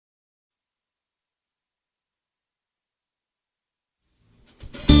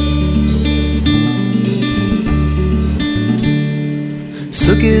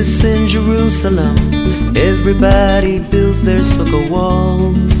Sukkahs in Jerusalem, everybody builds their sukkah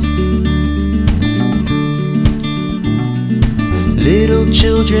walls. Little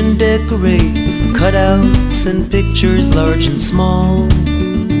children decorate cutouts and pictures large and small.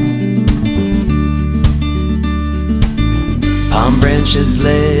 Palm branches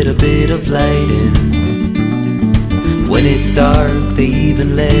let a bit of light in. When it's dark, they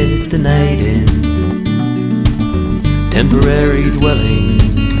even let the night in. Temporary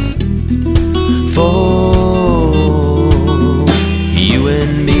dwellings for you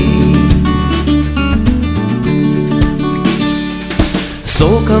and me.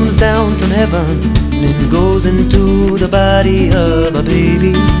 Soul comes down from heaven and goes into the body of a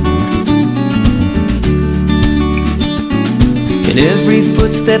baby. And every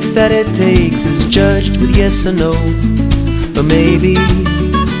footstep that it takes is judged with yes or no, or maybe.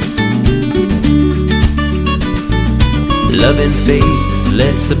 Love and faith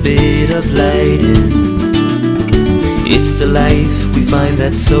lets a bit of light in. It's the life we find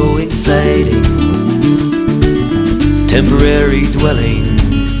that's so exciting. Temporary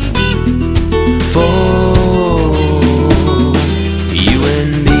dwellings for you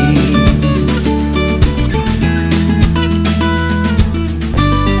and me.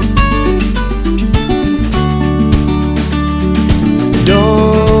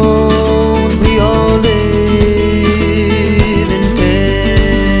 Don't we all live in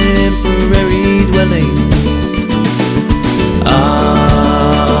temporary dwellings?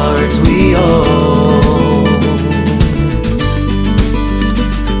 Aren't we all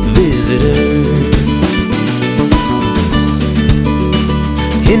visitors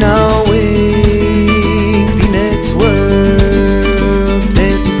in our wake? The next world's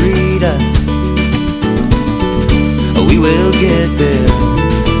there to greet us. We will get there,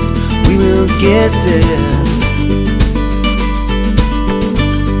 we will get there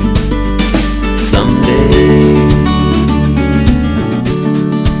someday.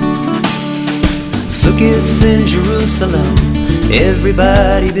 Sukkahs in Jerusalem,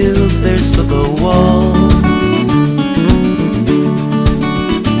 everybody builds their sukkah walls.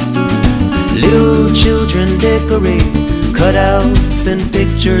 Little children decorate cutouts and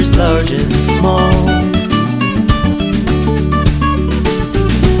pictures large and small.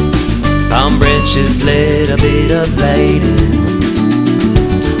 Palm branches let a bit of light in.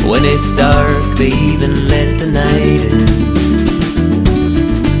 When it's dark, they even let the night in.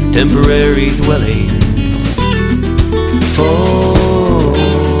 Temporary dwellings for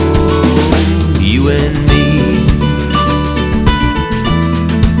you and me.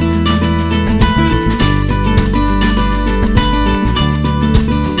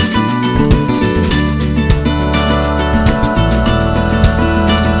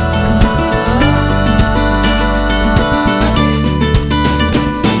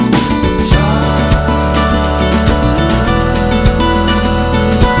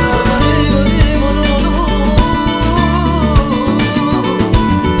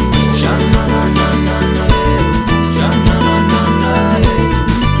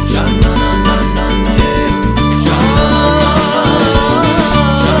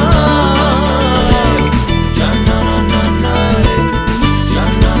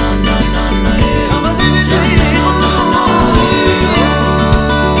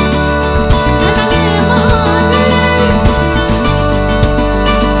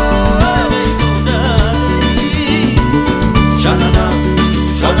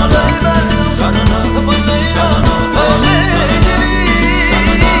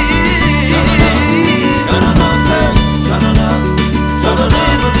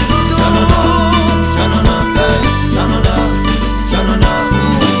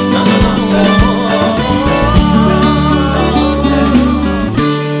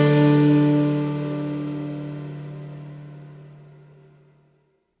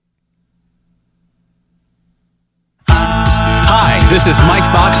 This is Mike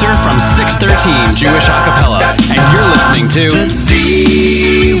Boxer from 613 Jewish Acapella, and you're listening to The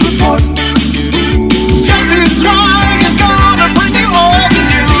Z Report. Jesse Strong is gonna bring you all the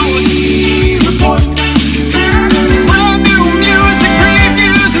news. Z Report. Brand new music,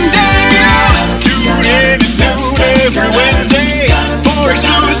 previews, and debuts. Tune in at noon every Wednesday for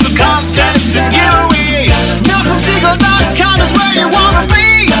exclusive contests and giveaways. NachumSegal.com is where you wanna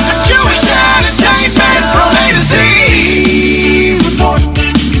be. A Jewish entertainment from A to Z.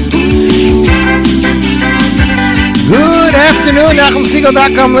 Good afternoon,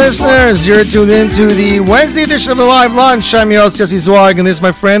 NachumSegal.com listeners. You're tuned into the Wednesday edition of the Live Lunch. I'm your host, Yossi Zweig, and this,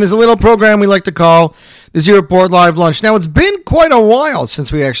 my friend, is a little program we like to call the Z Report Live Lunch. Now, it's been quite a while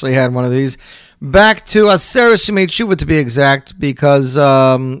since we actually had one of these, back to Aseres Yemei Tshuva to be exact, because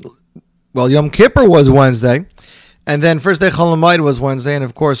Yom Kippur was Wednesday, and then First Day Chol Hamoed was Wednesday, and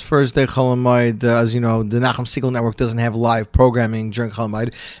of course First Day Chol Hamoed, as you know, the Nachum Segal Network doesn't have live programming during Chol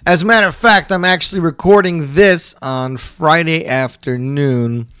Hamoed. As a matter of fact, I'm actually recording this on Friday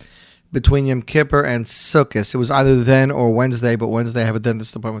afternoon between Yom Kippur and Sukkot. It was either then or Wednesday, but Wednesday I have a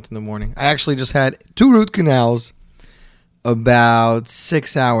dentist appointment in the morning. I actually just had 2 root canals about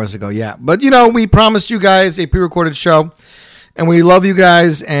 6 hours ago. Yeah, but we promised you guys a pre-recorded show, and we love you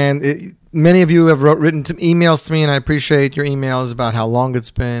guys, and many of you have written emails to me, and I appreciate your emails about how long it's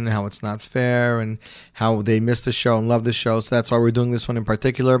been, how it's not fair, and how they missed the show and love the show. So that's why we're doing this one in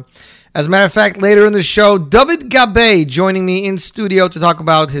particular. As a matter of fact, later in the show, David Gabay joining me in studio to talk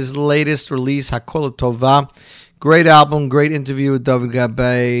about his latest release, Hakol Tova. Great album, great interview with David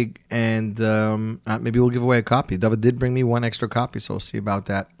Gabay, and maybe we'll give away a copy. David did bring me 1 extra copy, so we'll see about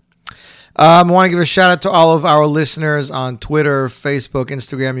that. I want to give a shout out to all of our listeners on Twitter, Facebook,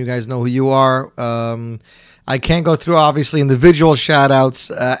 Instagram. You guys know who you are. I can't go through, obviously, individual shout outs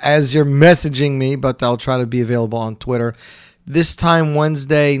as you're messaging me, but I'll try to be available on Twitter. This time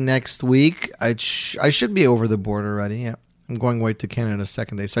Wednesday next week, I should be over the border already. Yeah, I'm going away to Canada the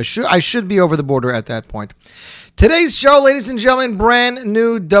second day, so I should be over the border at that point. Today's show, ladies and gentlemen, brand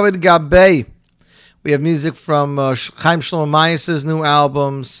new David Gabay. We have music from Chaim Shlomo Mayes' new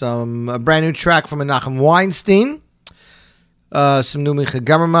album, a brand new track from Menachem Weinstein, some new Micha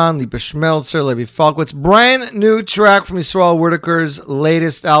Gamerman, Lipa Schmelzer, Levi Falkowitz, brand new track from Yisrael Whitaker's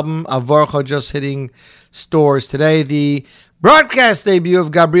latest album, Avorcha, just hitting stores today. The broadcast debut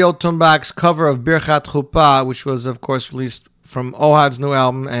of Gabriel Tumbach's cover of Birchat Chuppah, which was, of course, released from Ohad's new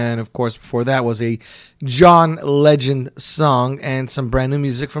album, and of course before that was a John Legend song, and some brand new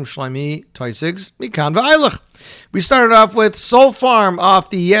music from Shlomi Toisig's Mikan V'Ailach. We started off with Soul Farm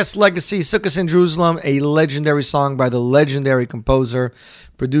off the Yes Legacy Sukkot in Jerusalem, a legendary song by the legendary composer,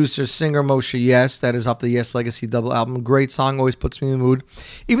 producer, singer Moshe Yes. That is off the Yes Legacy double album. Great song, always puts me in the mood.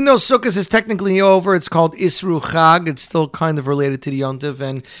 Even though Sukkot is technically over, it's called Isru Chag. It's still kind of related to the Yontiv,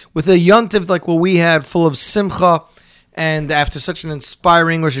 and with a Yontiv like what we had, full of Simcha, and after such an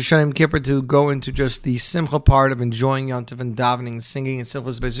inspiring Rosh Hashanah Yom Kippur, to go into just the Simcha part of enjoying Yontiv and davening, singing, and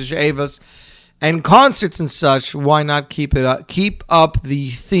Simchas Beis Avos, and concerts and such, why not keep up the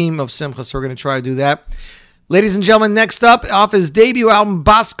theme of Simcha? So we're going to try to do that. Ladies and gentlemen, next up, off his debut album,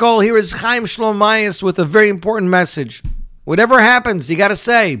 Baskol, here is Chaim Shlomo Mayes with a very important message. Whatever happens, you got to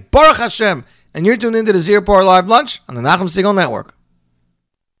say, Baruch Hashem. And you're tuned into the Z Report Live Lunch on the Nachum Segal Network.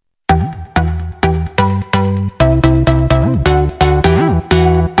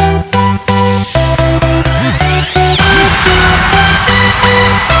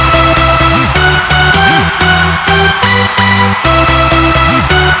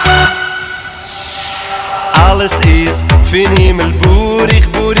 Alles ist fin Himmel, Burich,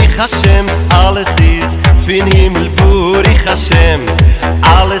 Burich Hashem. Alles ist fin Himmel, Burich Hashem.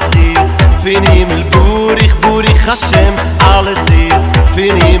 Alles ist fin Himmel, Burich, Burich Hashem. Alles ist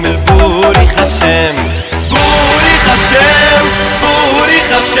fin Himmel, Burich Hashem. Burich Hashem, Burich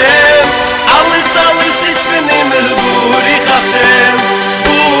Hashem. Alles ist fin Himmel, Burich Hashem.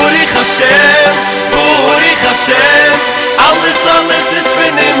 Burich Hashem, Burich Hashem. Alles ist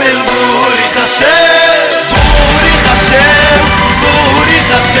fin Himmel, Burich Hashem. Burich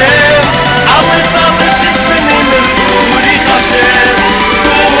Hashem, alles ist für Himmel. Burich Hashem,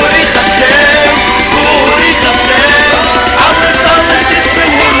 Burich Hashem, Burich Hashem, alles ist für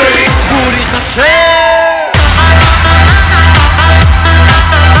Himmel. Burich Hashem.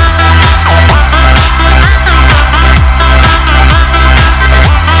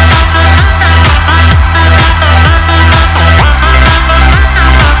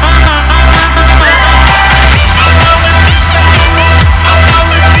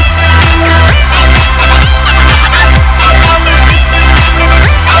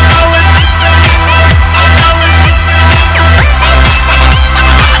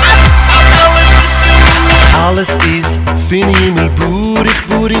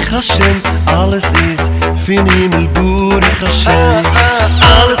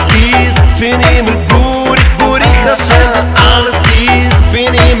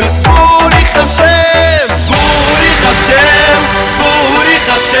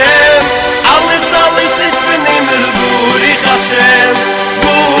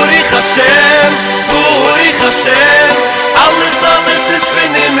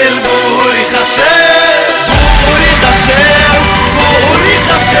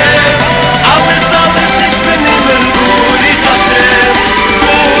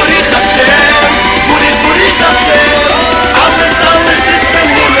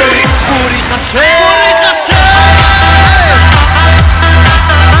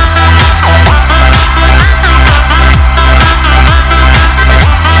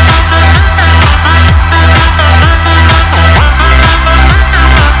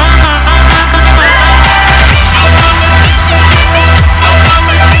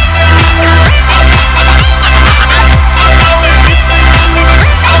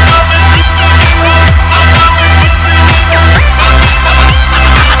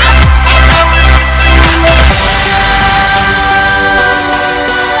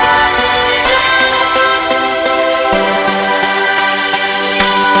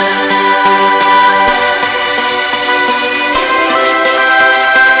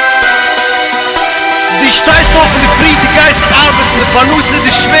 Stehst noch in der Friede, Geist, Arbeit, in der Panusse,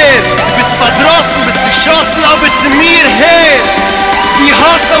 der schwer. Du bist verdrossen, du bist zerschossen, aber zu mir her. Wie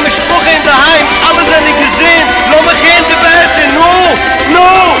hast du mich Spruch in der Heim, alles habe ich gesehen. Lass mich in die Welt, no, no,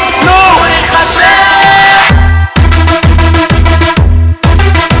 no. Ich Hashem.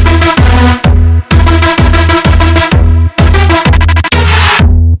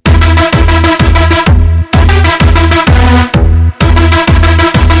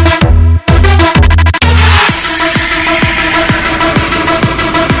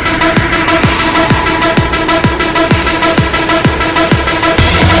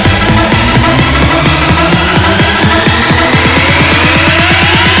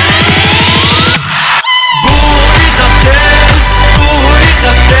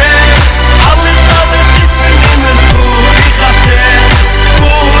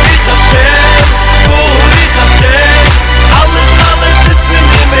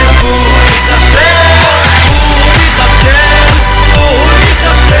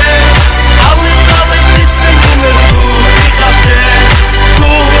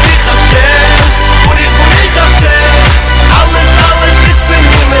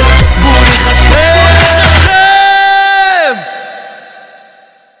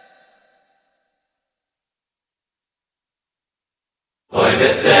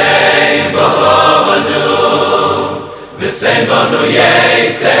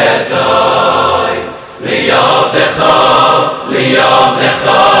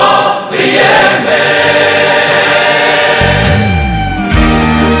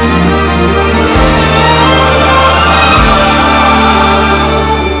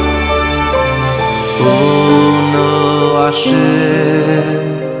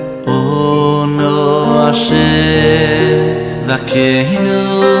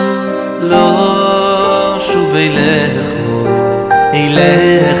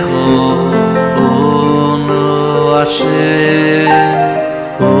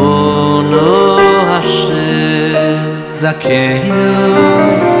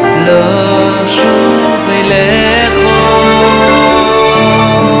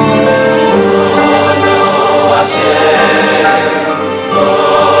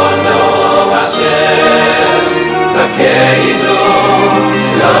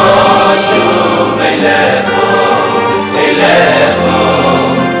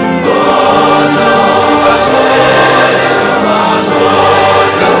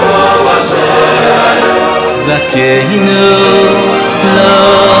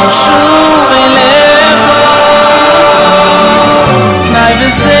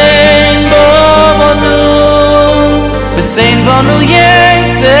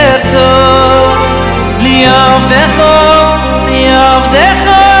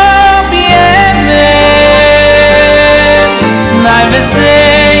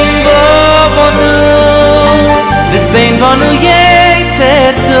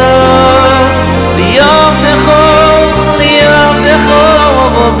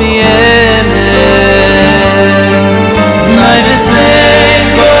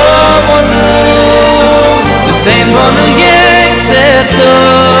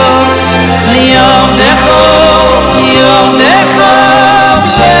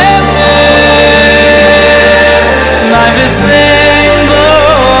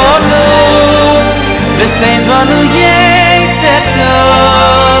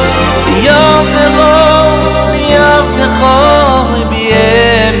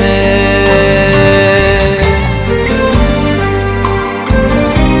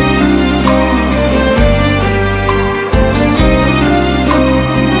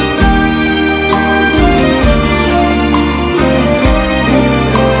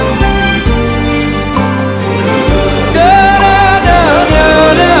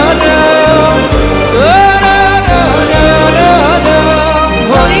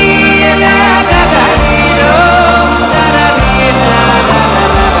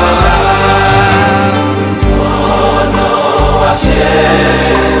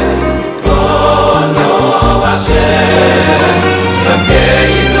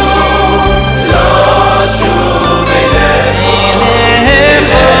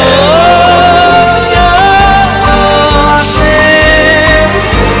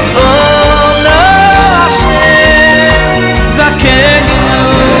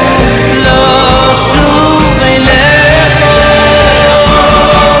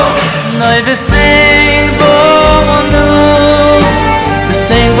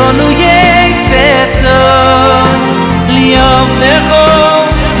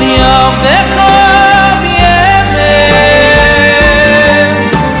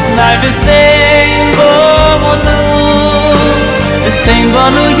 Sein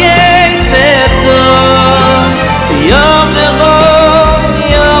vanu yetzeto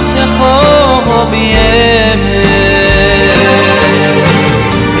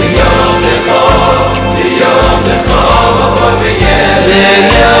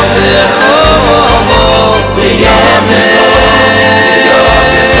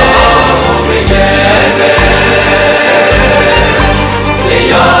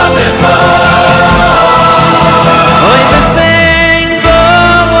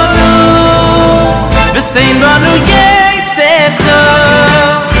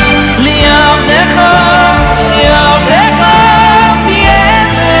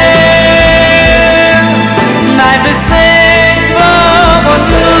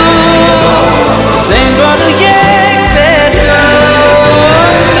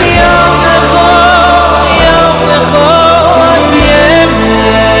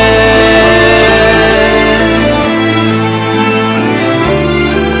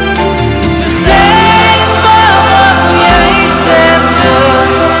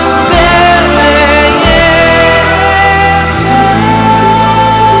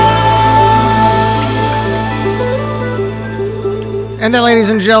And that, ladies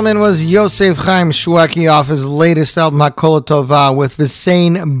and gentlemen, was Yosef Chaim Shweki off his latest album, Hakol Tova, with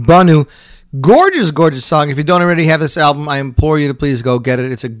Visain Banu. Gorgeous, gorgeous song. If you don't already have this album, I implore you to please go get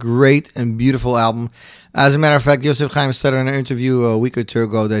it. It's a great and beautiful album. As a matter of fact, Yosef Chaim said in an interview a week or two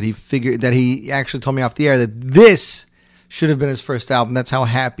ago that he actually told me off the air that this should have been his first album. That's how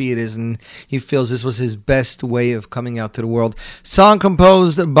happy it is, and he feels this was his best way of coming out to the world. Song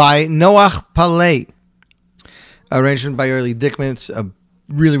composed by Noach Paley. Arrangement by Early Dickman. It's a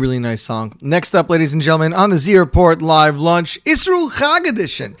really, really nice song. Next up, ladies and gentlemen, on the Z Report Live Lunch, Isru Chag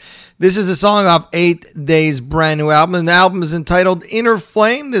Edition. This is a song off 8 Days' brand new album, and the album is entitled Inner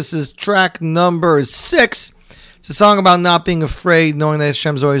Flame. This is track number 6. It's a song about not being afraid, knowing that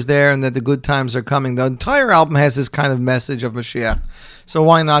Hashem's always there and that the good times are coming. The entire album has this kind of message of Mashiach. So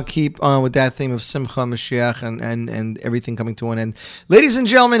why not keep on with that theme of Simcha, Mashiach, and everything coming to an end. Ladies and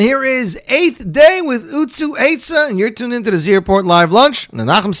gentlemen, here is 8th Day with Utsu Eitzah, and you're tuned into the Z Report Live Lunch on the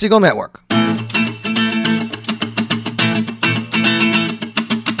Nachum Segal Network.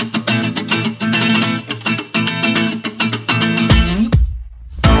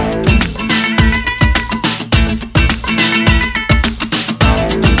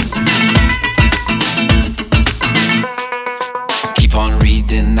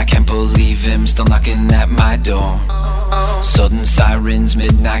 Still knocking at my door. Sudden sirens,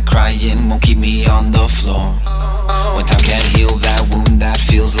 midnight crying won't keep me on the floor. When time can't heal that wound that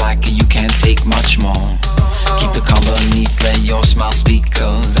feels like you can't take much more. Keep the calm beneath, let your smile speak,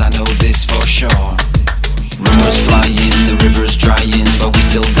 cause I know this for sure. Rumors flying, the river's drying, but we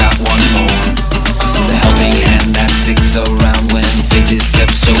still got one more. The helping hand that sticks around when faith is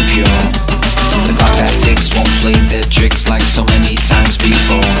kept so pure. The clock that ticks won't play their tricks like so many times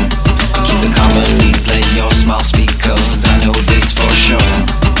before. Keep the calm beneath, let your smile speak, cause I know this for sure.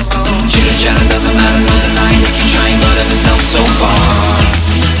 Chitter chatter doesn't matter, no denying, we keep trying, but heaven's helped so far.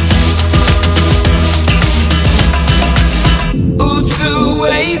 Utsu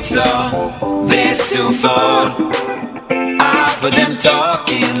Eitzah, this too far. I've heard them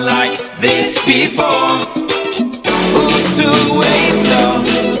talking like this before. Utsu Eitzah,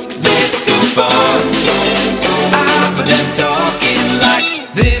 this too far. I've heard them talking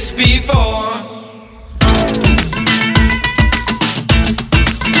like this before.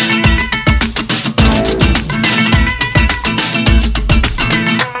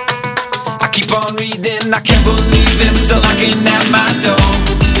 I keep on reading, I can't believe them still knocking at my door.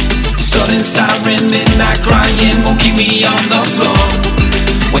 Sudden siren, midnight crying won't keep me on the floor.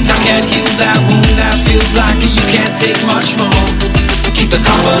 When time can't heal that wound that feels like you can't take much more. Keep the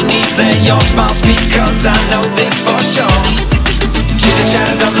calm beneath, let your smile speak, cause I know this for sure. Chitter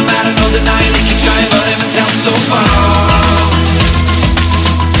chatter doesn't matter, no denying, we keep trying, but heaven's helped so far.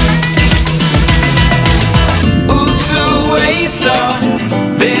 Utsu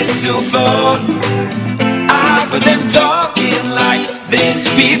Eitzah, this too far. I've heard them talking like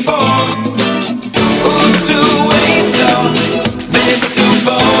this before. Utsu Eitzah, this too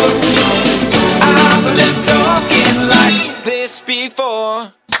far. I've heard them talking like this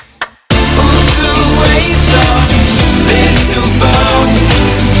before. Utsu Eitzah, this too far.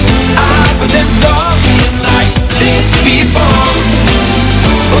 I've heard them talking like this before.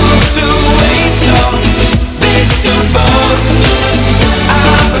 Utsu Eitzah, this too far.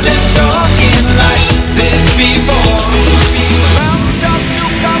 I've heard them talking like this before. Mountaintops to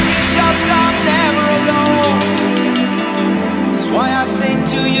coffee shops, I'm never alone. That's why I say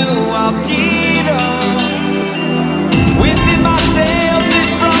to you, I'll Tito. Wind in my sails,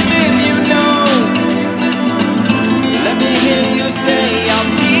 it's from him, you know.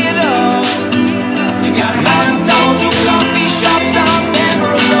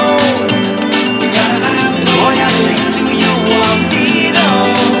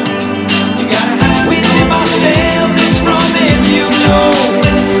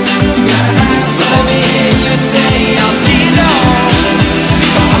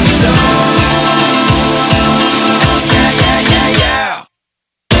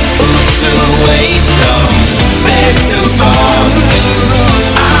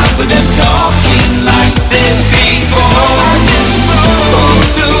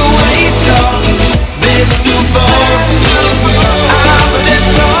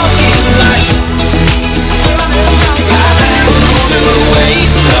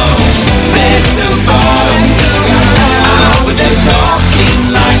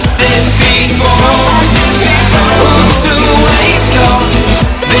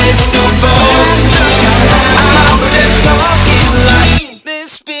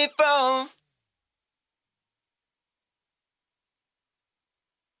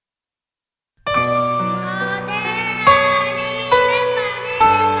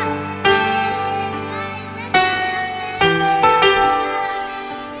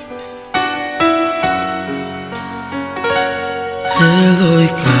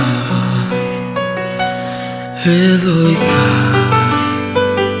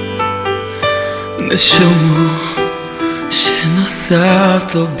 נשומו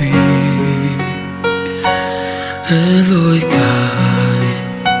שנוסעת בי אלוהיקאי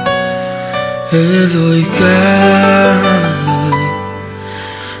אלוהיקאי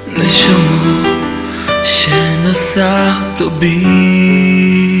נשומו שנוסעת בי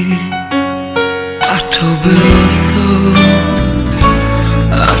אתו ברוסו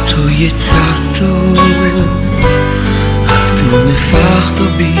אתו יצרתו אתו נפחתו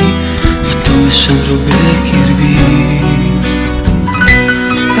בי אתו משמרו בקרבי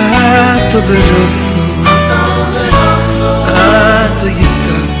אתו ברוסו אתו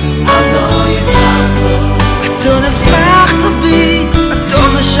יצרתו אתו נפחתו בי אתו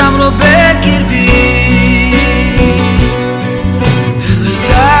משמרו בקרבי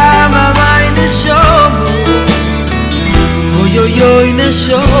אלוהיקה ממאי נשומו אוי אוי אוי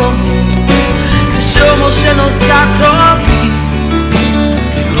נשומו נשומו שנוסעתו בי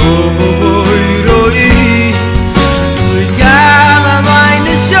Roy Roy Gama mai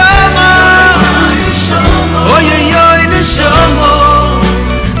neshama Oy oy oy neshama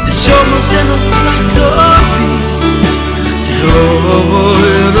Neshama sheno satobi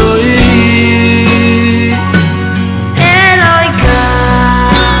Roy Roy Eloi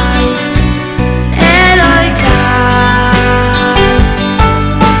kai Eloi kai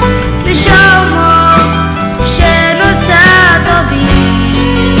Neshama sheno satobi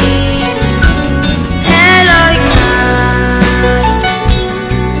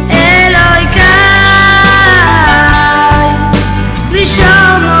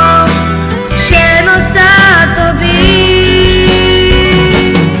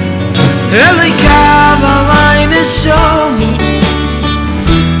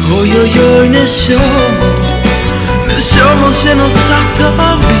Oy oy oy neshomo neshomo שנוסעת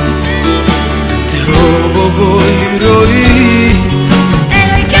בי תראו בוי רואי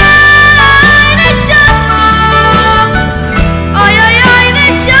אלוהיקאי נשומו אוי אוי אוי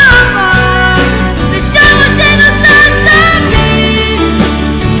נשומו נשומו שנוסעת בי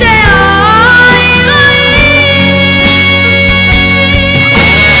תראו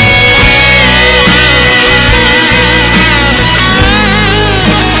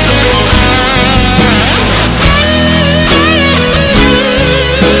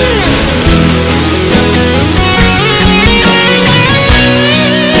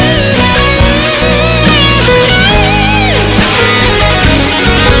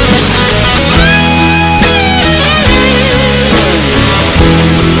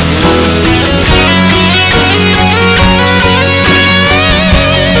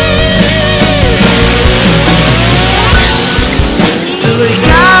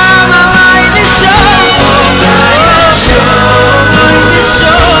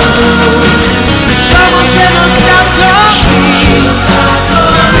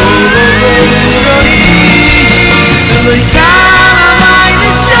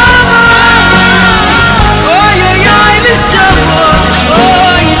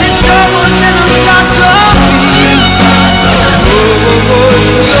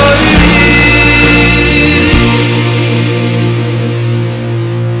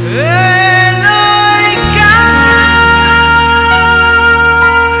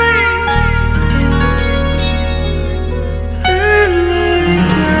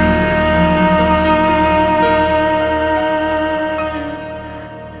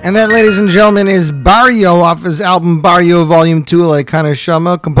And that, ladies and gentlemen, is Barrio off his album Barrio Volume 2, Laikana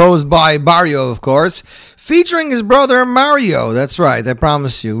Shama, composed by Barrio, of course, featuring his brother Mario. That's right, I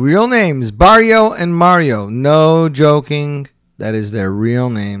promise you. Real names, Barrio and Mario. No joking. That is their real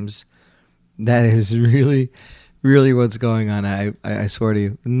names. That is really what's going on. I swear to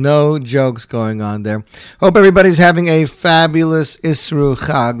you. No jokes going on there. Hope everybody's having a fabulous Isru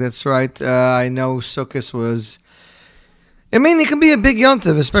Chag. That's right. I know Sukkot was... I mean, it can be a big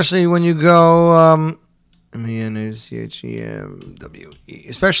yontiv, especially when you go, M-E-N-A-C-H-E-M-W-E,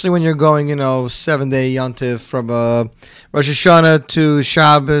 especially when you're going, 7-day yontiv from Rosh Hashanah to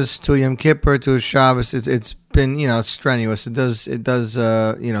Shabbos to Yom Kippur to Shabbos. It's been, it's strenuous. It does,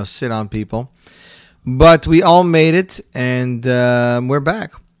 sit on people. But we all made it, and we're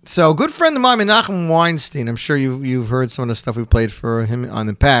back. So, good friend of mine, Menachem Weinstein. I'm sure you've heard some of the stuff we've played for him on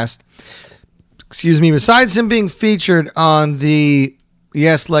the past. Besides him being featured on the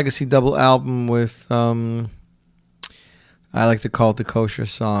Yes Legacy double album with, I like to call it the kosher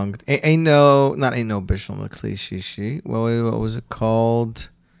song. Ain't no Bishul Maklishishi. What was it called?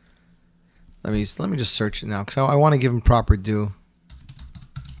 Let me just search it now because I want to give him proper due.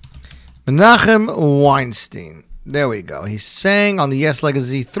 Menachem Weinstein. There we go. He sang on the Yes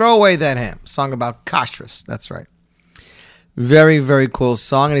Legacy, Throw Away That Ham, song about kashrus. That's right. Very, very cool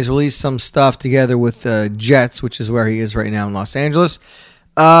song. And he's released some stuff together with Jets, which is where he is right now in Los Angeles.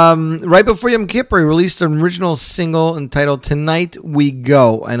 Right before Yom Kippur, he released an original single entitled Tonight We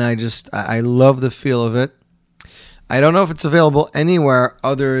Go. And I love the feel of it. I don't know if it's available anywhere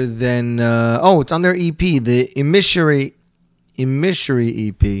other than, it's on their EP, the Emissary EP. EMISSARY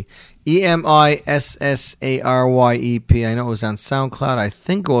EP. I know it was on SoundCloud. I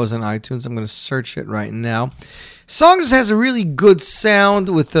think it was on iTunes. I'm going to search it right now. Song just has a really good sound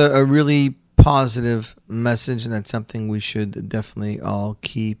with a really positive message, and that's something we should definitely all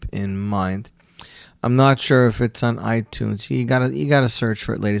keep in mind. I'm not sure if it's on iTunes. You gotta search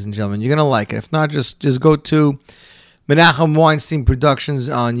for it, ladies and gentlemen. You're gonna like it. If not, just go to Menachem Weinstein Productions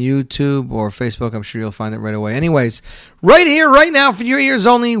on YouTube or Facebook. I'm sure you'll find it right away. Anyways, right here, right now, for your ears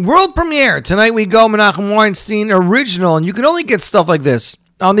only, world premiere. Tonight We Go, Menachem Weinstein original. And you can only get stuff like this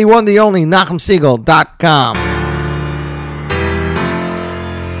on the one, the only, NachumSiegel.com.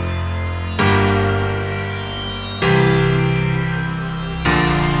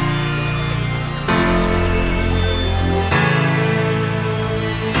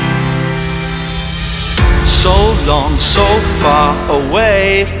 So long, so far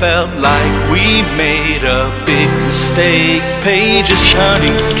away, felt like we made a big mistake. Pages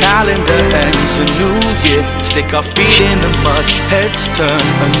turning, calendar ends, a new year. Stick our feet in the mud, heads turn,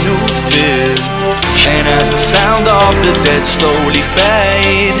 a new fear. And as the sound of the dead slowly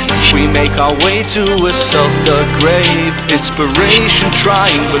fade, we make our way to a self-dug grave. Inspiration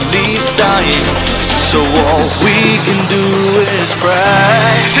trying, belief dying. So all we can do is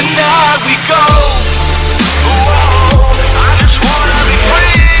pray. Tonight we go.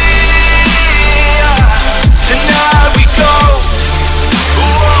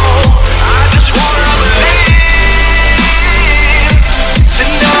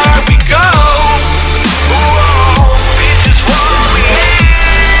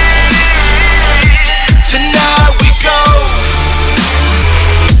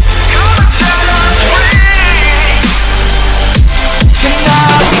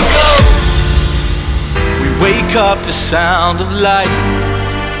 Wake up the sound of light.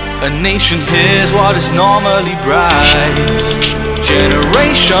 A nation hears what is normally bright.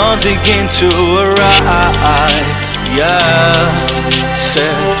 Generations begin to arise. Yeah,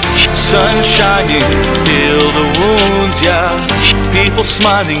 said sun shining, heal the wounds. Yeah, people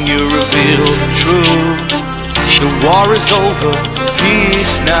smiling, you reveal the truth. The war is over,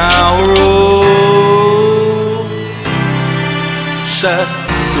 peace now rules. Said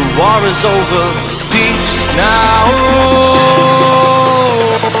the war is over. Peace now.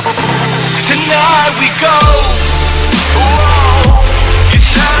 Tonight we go. Whoa, you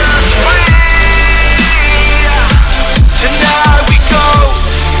set us free. Tonight we go.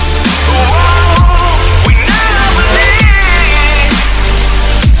 Whoa, we never leave.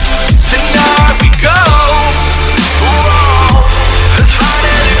 Tonight we go. Whoa, let's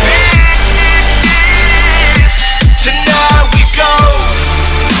finally peace. Tonight we go.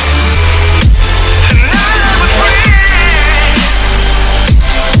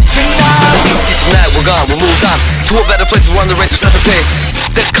 We're moved on to a better place. We run the race, we set the pace.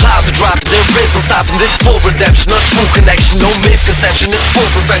 The clouds are dropping, there is no stopping this full redemption. A true connection, no misconception. It's full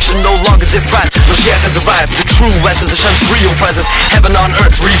perfection, no longer different. Mashiach has arrived, the true essence of Hashem's real presence. Heaven on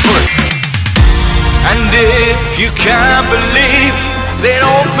earth, rebirth. And if you can't believe, then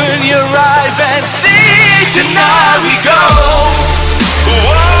open your eyes and see. Tonight we go.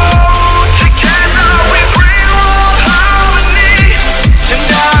 Whoa, together we bring world harmony.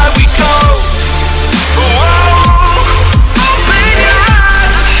 Tonight we go.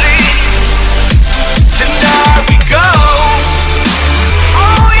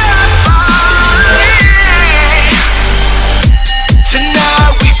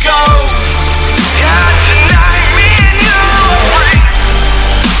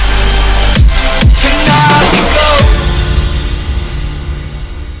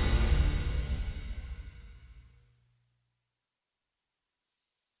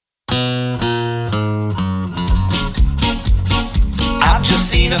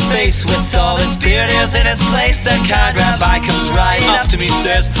 A face with all its beard is in its place. A kind rabbi comes right up to me,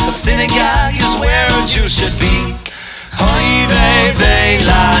 says a synagogue is where a Jew should be. Oy vey vey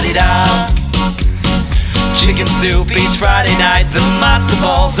la di da. Chicken soup each Friday night, the matzo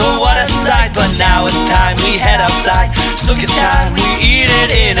balls, oh what a sight. But now it's time we head outside, so it's time we eat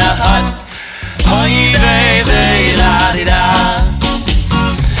it in a hut. Oy vey vey la di da.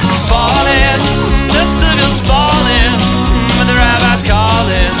 Falling, the sugar's falling, but the rabbi's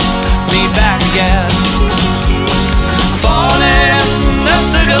calling me back again.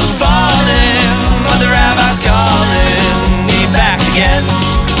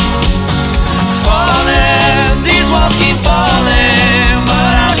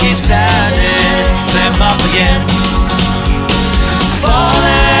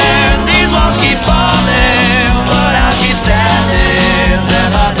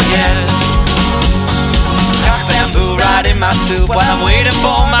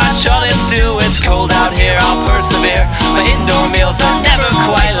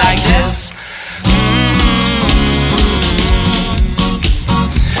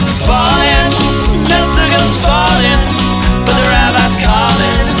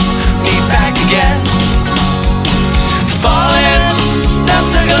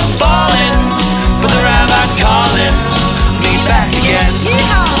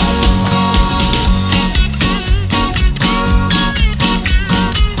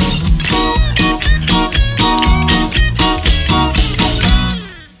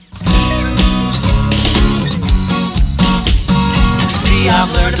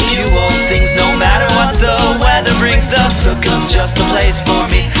 learned a few old things. No matter what the weather brings, the sukkah's just the place for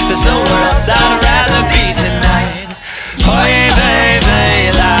me. There's nowhere else I'd rather be tonight. Oy vey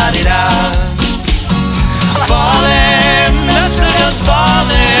vey la di da. Falling, the sukkah's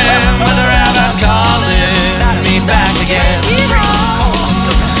falling, but the rabbi's calling me back again.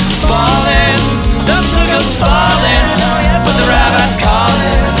 Falling, the sukkah's falling, but the rabbi's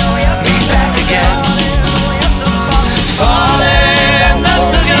calling me back again. Falling, the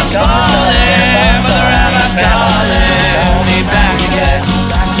sukkah's falling, but the rabbi's calling me back again.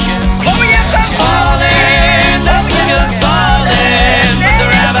 Falling, the sukkah's falling, but the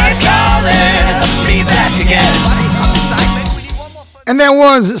rabbi's calling me back again. And that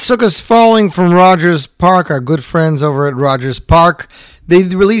was Sukkah's Falling from Rogers Park, our good friends over at Rogers Park. They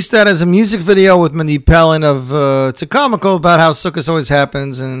released that as a music video with Mindy Pellin of, it's a comical about how Sukkot always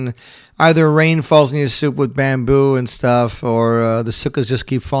happens and either rain falls in your soup with bamboo and stuff or the Sukkahs just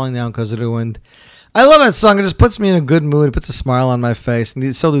keep falling down because of the wind. I love that song. It just puts me in a good mood. It puts a smile on my face.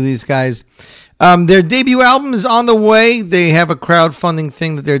 And so do these guys. Their debut album is on the way. They have a crowdfunding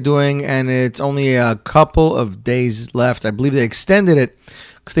thing that they're doing, and it's only a couple of days left. I believe they extended it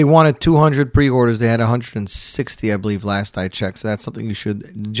because they wanted 200 pre-orders. They had 160, I believe, last I checked. So that's something you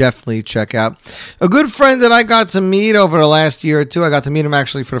should definitely check out. A good friend that I got to meet over the last year or two, I got to meet him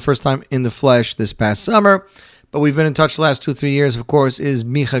actually for the first time in the flesh this past summer. But we've been in touch the last 2-3 years, of course, is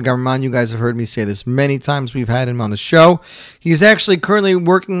Micha Gamerman. You guys have heard me say this many times. We've had him on the show. He's actually currently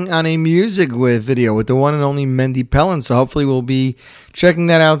working on a music video with the one and only Mindy Pellin, so hopefully we'll be checking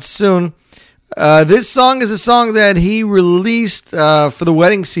that out soon. This song is a song that he released for the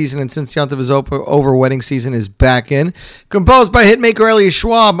wedding season, and since Yontiv is over, wedding season is back in. Composed by hitmaker Eli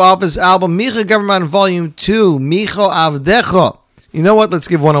Schwab off his album Micha Gamerman Volume 2, Micho Avdecho. You know what? Let's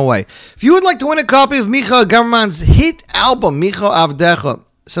give one away. If you would like to win a copy of Micha Gamerman's hit album, Micho Avdecha,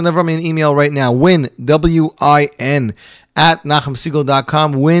 send over me an email right now. Win, W-I-N, at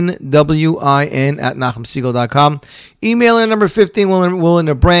NachumSiegel.com. Win, W-I-N, at NachumSiegel.com. Emailer number 15 will win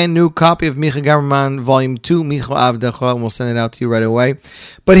a brand new copy of Micha Gamerman Volume 2, Micho Avdecha, and we'll send it out to you right away.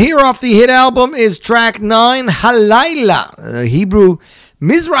 But here off the hit album is track 9, Halayla, Hebrew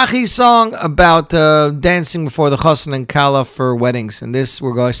Mizrahi song about dancing before the chassan and kala for weddings. And this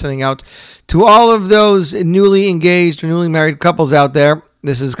we're going sending out to all of those newly engaged or newly married couples out there.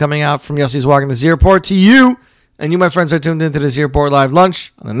 This is coming out from Yossi's Walk in the Airport to you. And you, my friends, are tuned into the Airport Live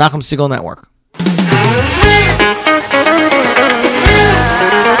Lunch on the Nachum Siegel Network.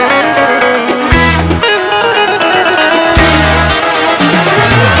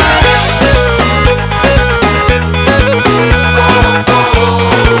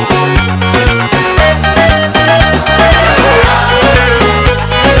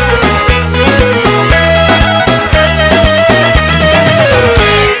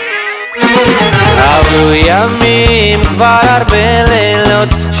 ימים כבר הרבה לילות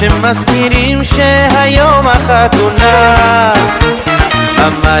שמזכירים שהיום החתונה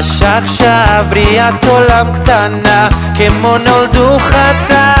ממש עכשיו בריאת עולם קטנה כמו נולדו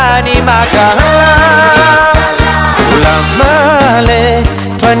חתן עם הקהל אולם מלא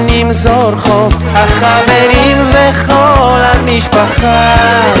פנים זורחות החברים וכל המשפחה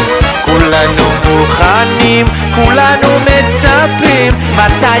כולנו מוכנים, כולנו מצפים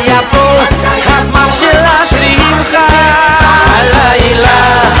מתי יבוא הזמן של השמחה הלילה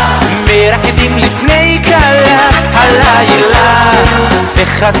מרקדים לפני כלה הלילה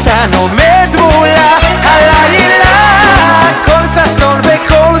וחתן עומד מולה הלילה כל ששון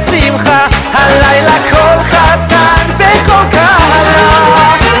וכל שמחה הלילה כל חתן וכל כלה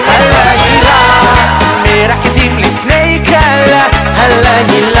הלילה מרקדים לפני כלה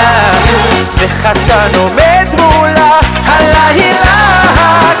הלילה וחתן עומד מולה הלילה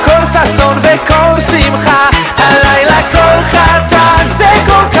כל ששון וכל שמחה הלילה כל חתן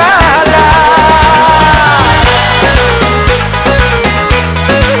וכל כלה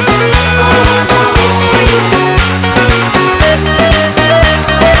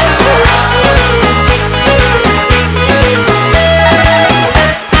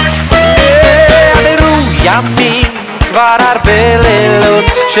עברו ימים כבר הרבה לילות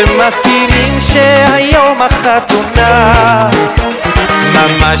שמזכירים שהיום החתונה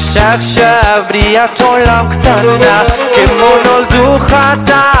ממש עכשיו בריאת עולם קטנה כמו נולדו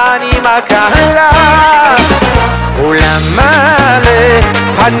חתן עם הקהלה אולם מלא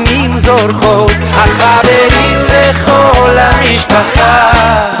פנים זורחות החברים וכל המשפחה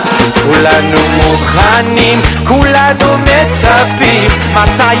כולנו מוכנים, כולנו מצפים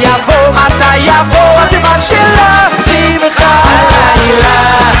מתי יבוא הזמן של השמחה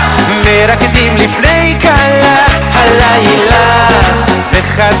הלילה מרקדים לפני כלה הלילה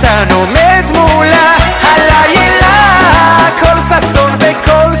וחתן עומד מולה, הלילה כל ששון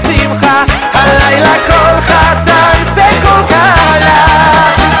וכל שמחה, הלילה כל חתן וכל כלה,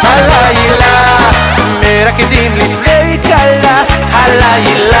 הלילה מרקדים לפני כלה,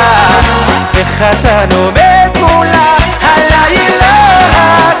 הלילה וחתן עומד מולה, הלילה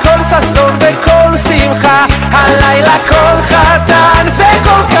כל ששון וכל שמחה, הלילה כל חתן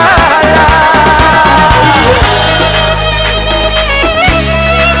וכל כלה.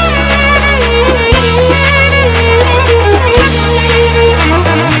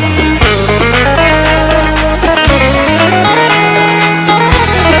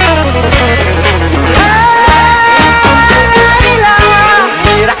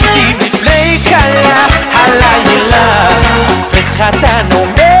 חתן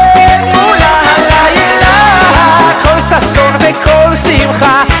עומד מולה, הלילה כל ששון וכל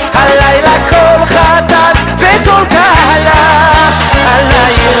שמחה, הלילה כל חתן וכל כלה,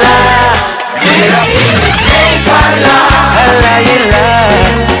 הלילה מרבים לפני כלה, הלילה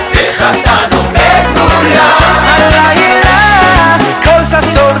וחתן עומד מולה, הלילה כל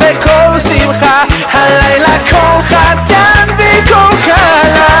ששון וכל שמחה, הלילה כל חתן וכל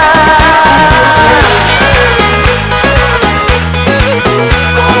כלה.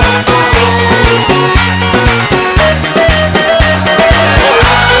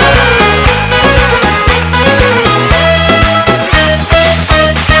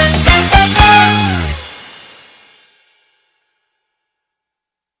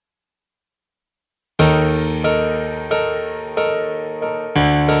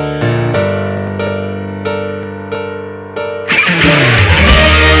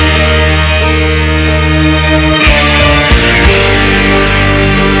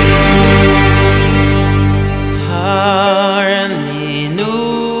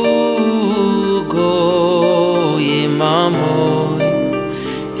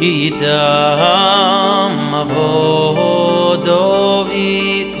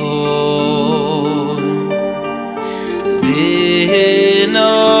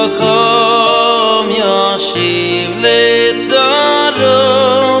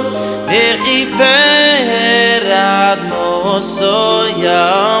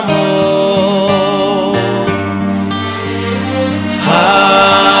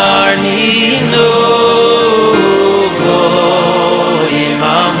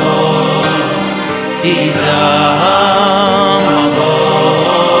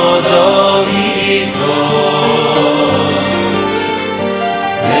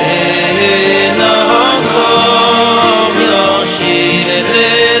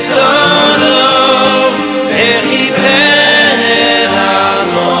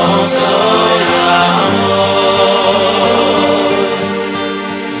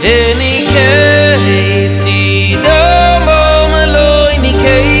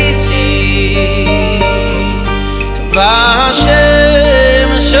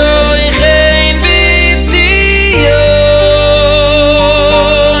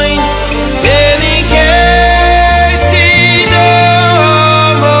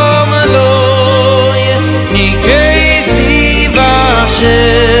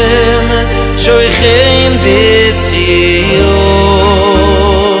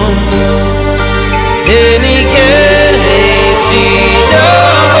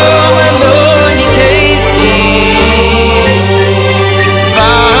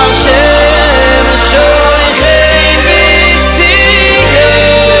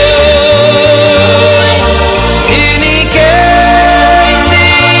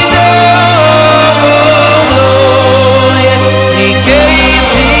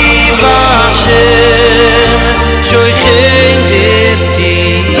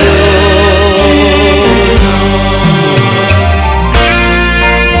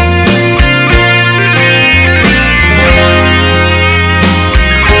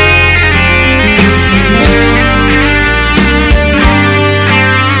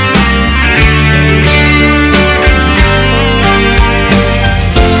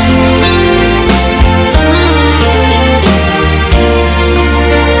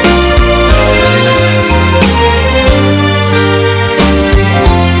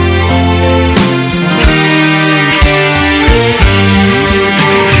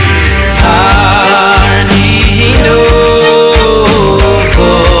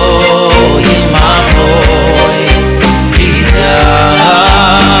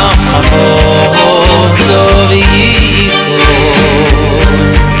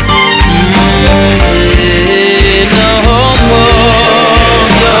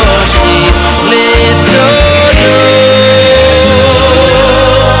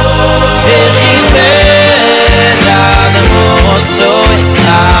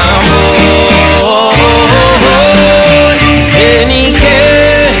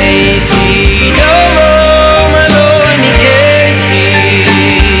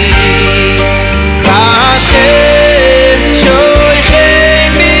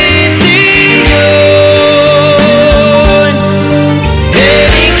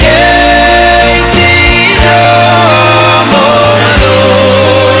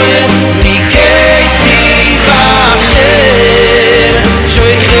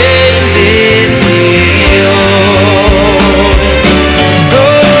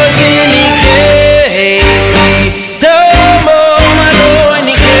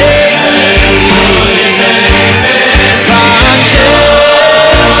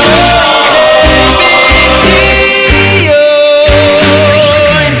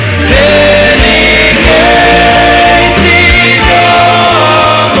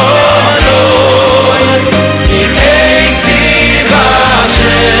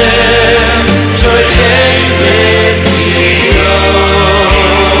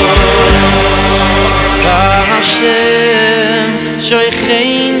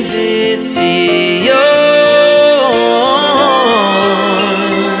 chen betzion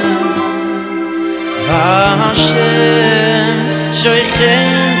Vashem shoy chen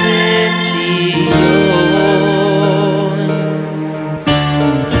betzion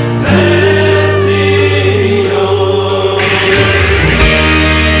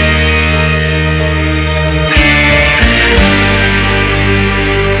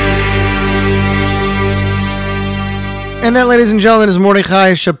And that, ladies and gentlemen, is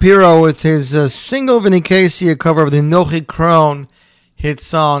Mordechai Shapiro with his single Vinny Casey, a cover of the Nochi Krohn hit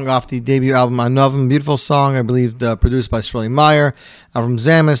song off the debut album Anovim. Beautiful song, I believe, produced by Shirley Meyer, from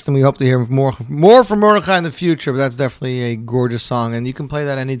Zamist, and we hope to hear more from Mordechai in the future, but that's definitely a gorgeous song, and you can play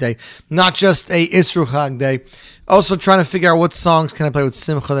that any day, not just a Isru Chag day. Also trying to figure out what songs can I play with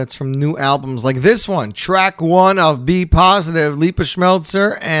Simcha that's from new albums, like this one, track 1 of Be Positive, Lipa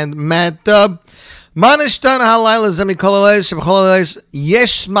Schmelzer and Matt Dubb. Manishtan halayla zemikol aleis shebechol aleis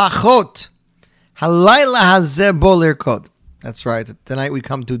yesh machot halayla hazeh bo lirkod. That's right. Tonight we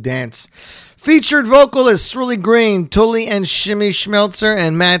come to dance. Featured vocalists Ruli Green, Tully and Shimmy Schmelzer,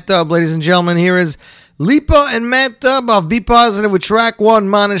 and Matt Dubb. Ladies and gentlemen, here is Lipa and Matt Dubb of Be Positive with track 1,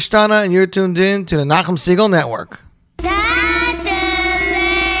 Manishtana, and you're tuned in to the Nachum Siegel Network.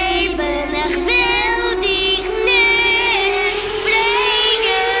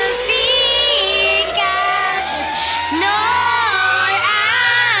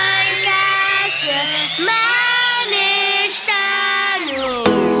 Shema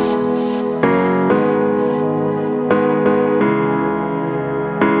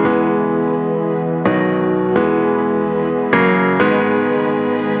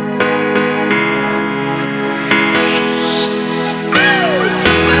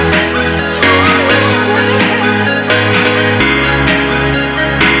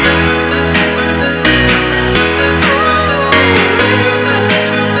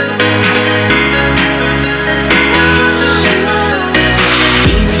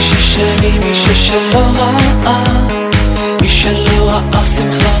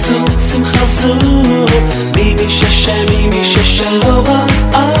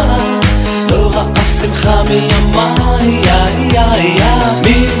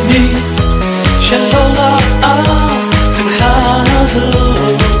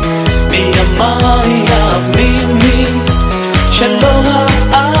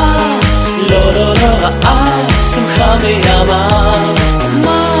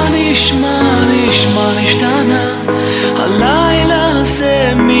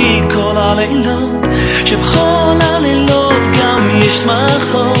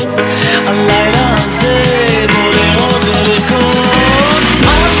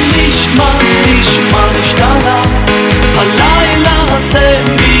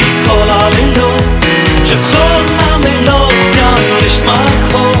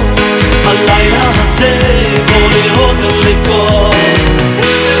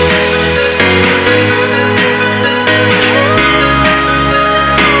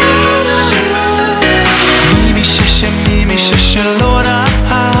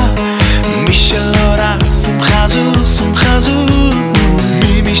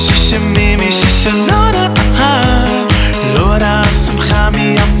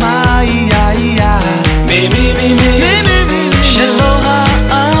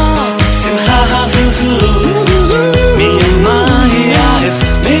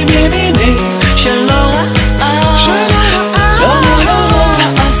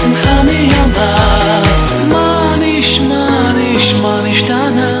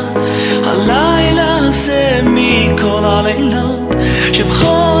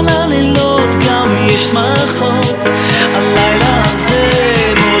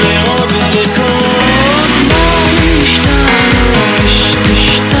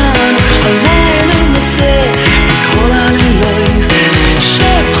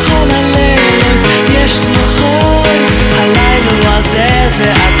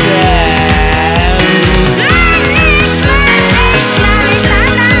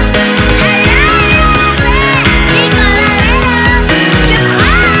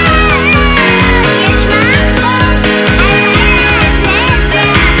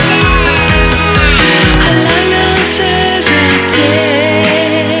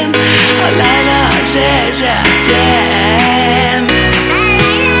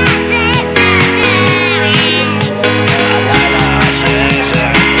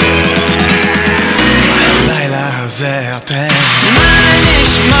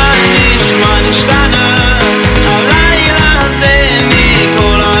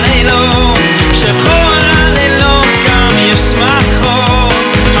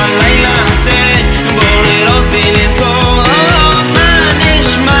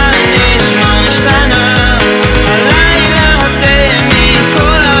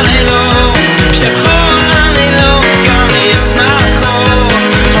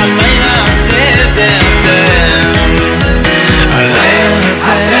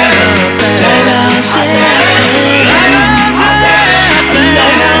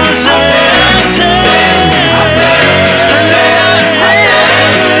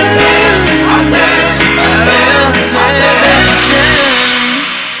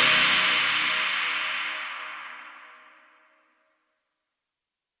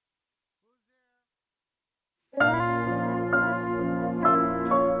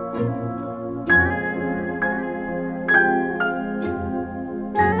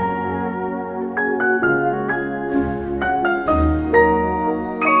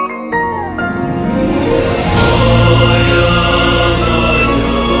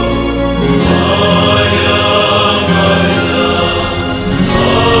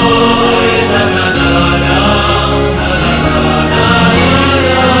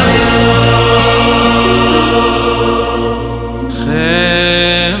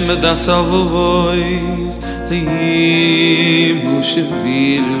salvois limu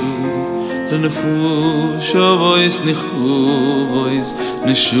shviru lenefush vois nikhuvois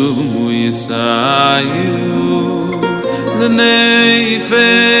neshumu yesairu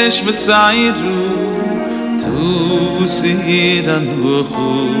lenefesh metzairu tu sidan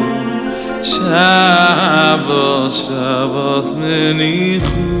vukhu Shabbos, Shabbos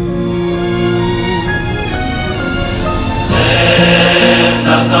menichu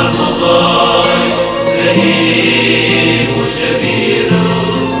Das Almovois Lehimu Sheviru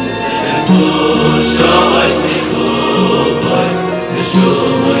Lenefush vois nikhuvois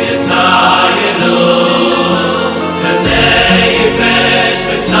neshumu yesairu lenefesh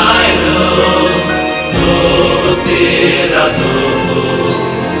metzairu tu sidan vukhu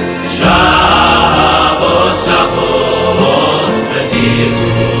Shabbos, Shabbos, benichu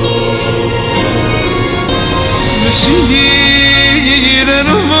Meshir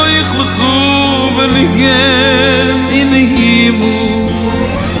enu voich lechu V'nigen in himu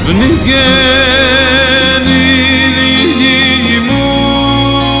V'nigen in himu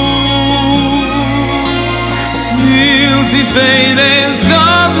Nil tifeires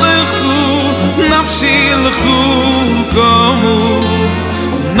God lechu Nafshi lechu komu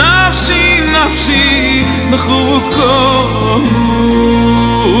Nafshi, nafshi, nechukomu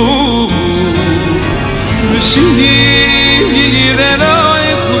V'shir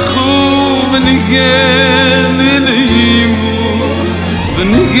eloit lechu V'nigen ilimu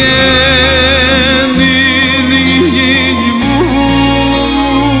V'nigen ilimu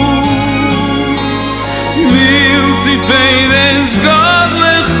Mil tifeires God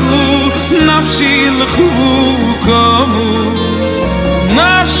lechu Nafshi lechukomu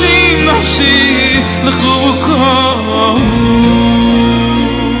Nafshi, nafshi, lechukomu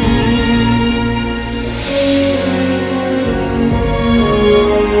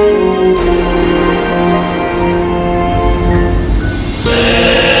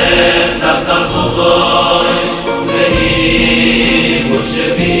Das Almovois Lehimu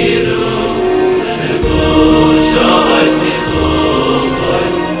Sheviru Lenefush vois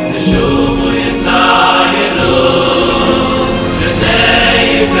nikhuvois neshumu yesairu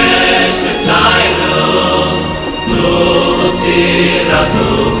lenefesh metzairu tu sidan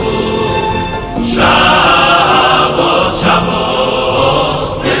vukhu Shabbos, Shabbos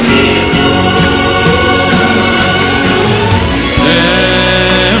benichu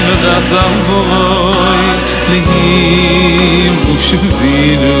Das Almovois Lehimu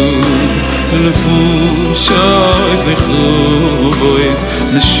Sheviru Lenefush vois nikhuvois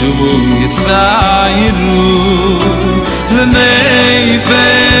neshumu yesairu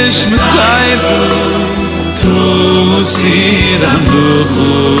lenefesh metzairu tu sidan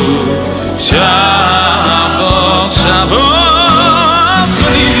vukhu Shabbos, Shabbos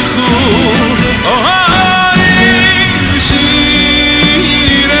benichu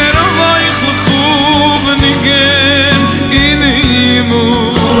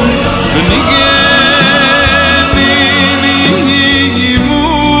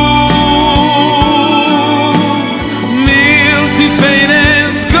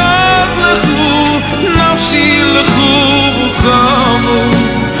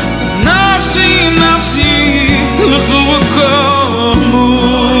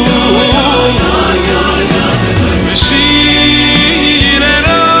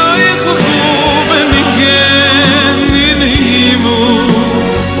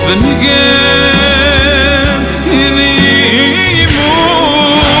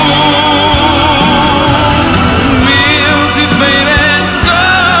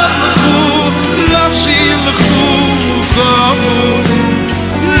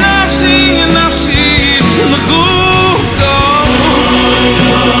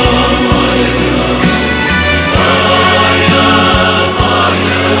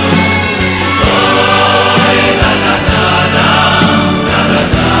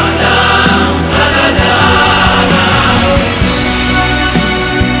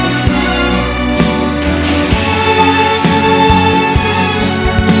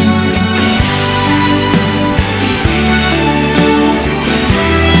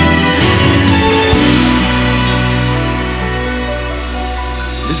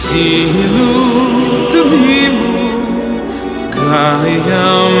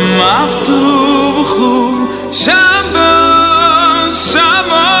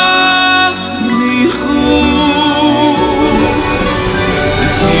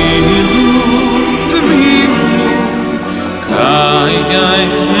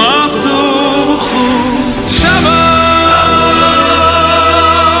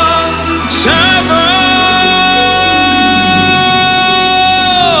Shabbos, Shabbos,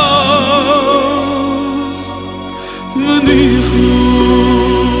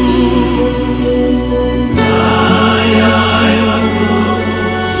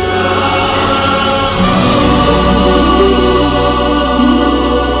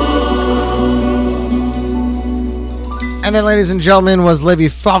 ladies and gentlemen, was Levi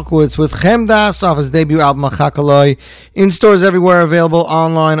Falkowitz with Chemdas off his debut album Achakaloi. In stores everywhere, available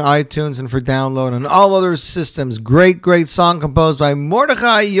online, iTunes, and for download on all other systems. Great, great song composed by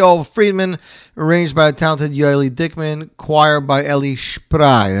Mordechai Yoel Friedman, arranged by the talented Yoeli Dickman, choir by Eli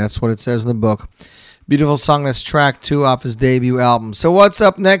Spray. That's what it says in the book. Beautiful song. That's track 2 off his debut album. So what's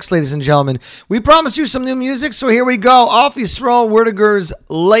up next, ladies and gentlemen? We promised you some new music, so here we go. Off Yisrael Werdiger's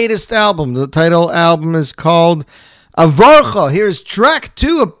latest album. The title album is called Avarcha. Here's track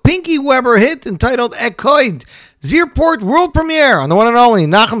 2, a Pinky Weber hit entitled Ekoid. Zierport world premiere on the one and only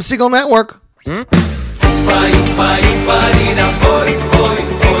Nachum Segal Network.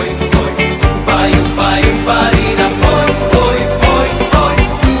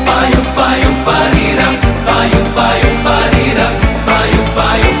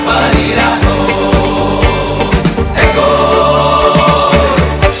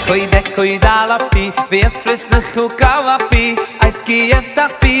 Wer frisst ne Chukawapi, Eis Kiev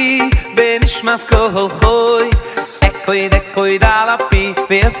Tapi, Ben Ishmas Kohol Choy. Ekoi Dalapi,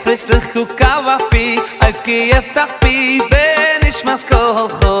 wer frisst ne Chukawapi, Eis Kiev Tapi, Ben Ishmas Kohol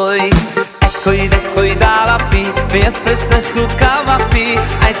Choy. Ekoi Dalapi, wer frisst ne Chukawapi,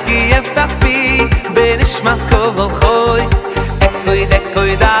 Eis Kiev Tapi, Ben Ishmas Kohol Choy.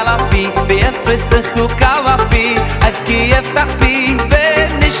 Ekoi Dalapi, wer frisst ne Chukawapi, Eis Kiev Tapi,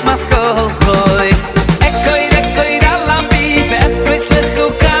 Ben Ishmas Kohol Choy. Ekoi Dalapi, wer frisst ne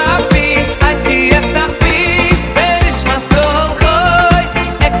Chukawapi, Eis Kiev Tapi, Ben Ishmas Kohol Choy.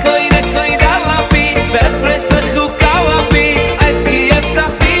 Ekoi Dalapi, wer frisst ne Chukawapi, Eis Kiev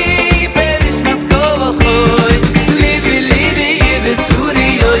Tapi, Ben Ishmas Kohol Choy. Libi, Ibe Suri,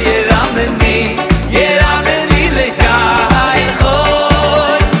 yo Yerameni, Lekai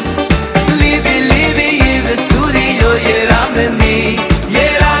Choy. Libi, Ibe Suri, yo Yerameni,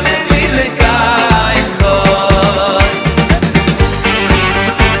 Lekai Choy.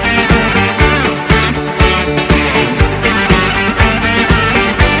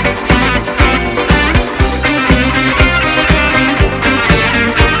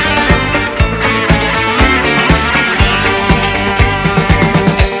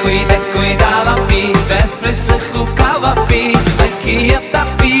 Ekoi Dalapi, wer frisst ne Chukawapi, Eis Kiev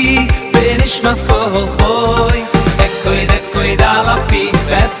Tapi, Ben Ishmas Kohol Choy. Ekoi Dalapi,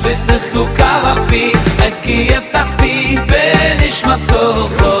 wer frisst ne Chukawapi, Eis Kiev Tapi, Ben Ishmas Kohol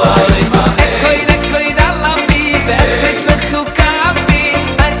Choy. Ekoi Dalapi, wer frisst ne Chukawapi,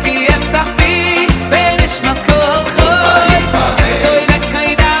 Eis Kiev Tapi, Ben Ishmas Kohol Choy.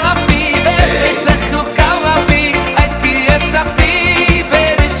 Ekoi Dalapi, wer frisst ne Chukawapi, Eis Kiev Tapi,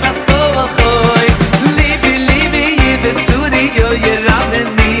 Ben Ishmas Kohol Choy. Libi, Ibe Suri, yo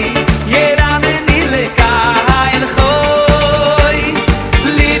Yerameni, Lekai Choy.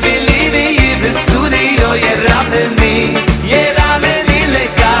 Libi, Ibe Suri, yo Yerameni,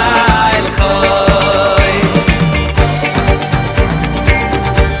 Lekai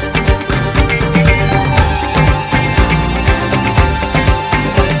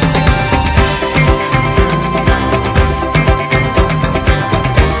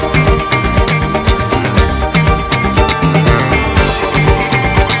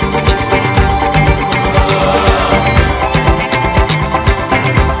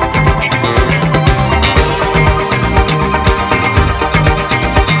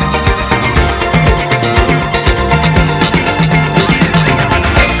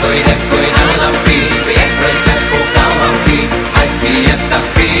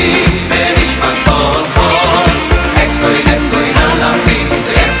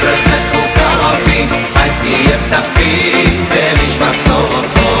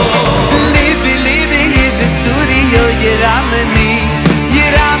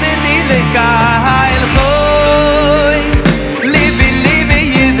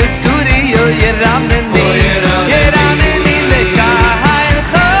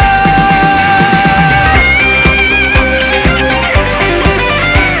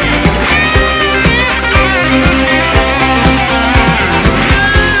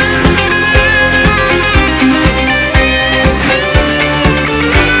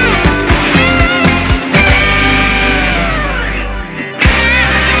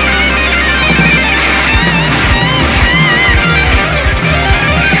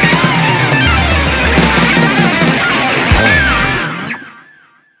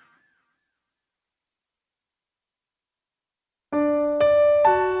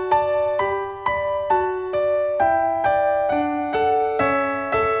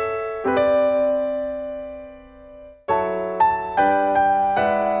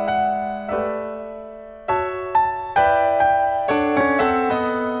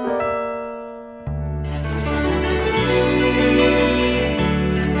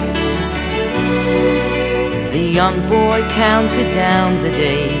The young boy counted down the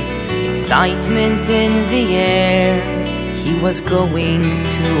days, excitement in the air. He was going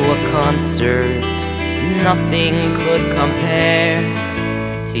to a concert, nothing could compare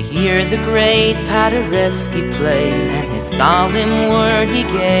to hear the great Paderewski play and his solemn word he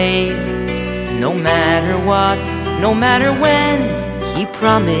gave. No matter what, no matter when, he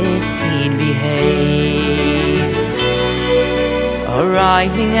promised he'd behave.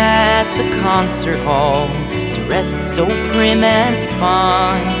 Arriving at the concert hall, dressed so prim and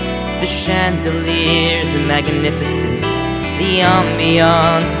fine, the chandeliers magnificent, the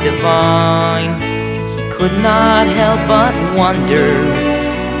ambiance divine. He could not help but wonder,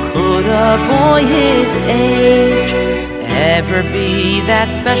 could a boy his age ever be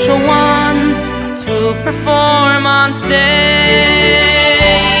that special one to perform on stage?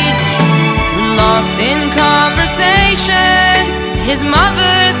 Lost in conversation, his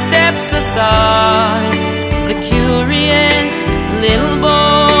mother steps aside. The curious little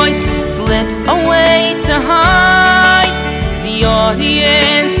boy slips away to hide. The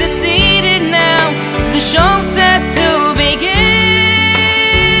audience is seated now, the show's set to begin.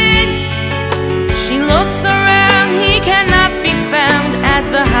 She looks around, he cannot be found as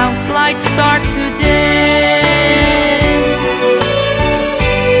the house lights start to dim.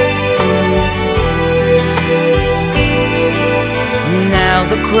 Now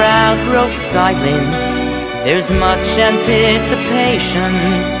the crowd grows silent, there's much anticipation.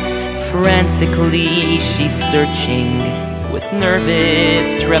 Frantically she's searching with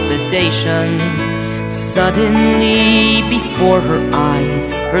nervous trepidation. Suddenly before her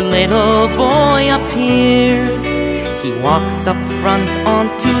eyes, her little boy appears. He walks up front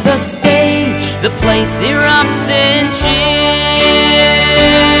onto the stage, the place erupts in cheers.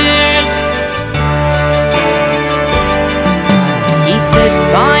 He sits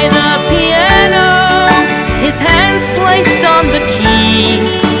by the piano, his hands placed on the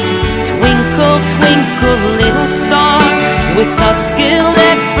keys. Twinkle, twinkle, little star, with such skilled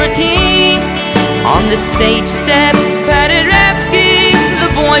expertise. On the stage steps Paderewski, the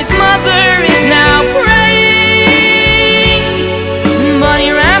boy's mother is now praying. But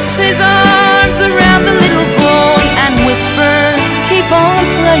he wraps his arms around the little boy and whispers, keep on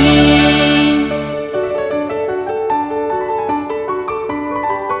playing.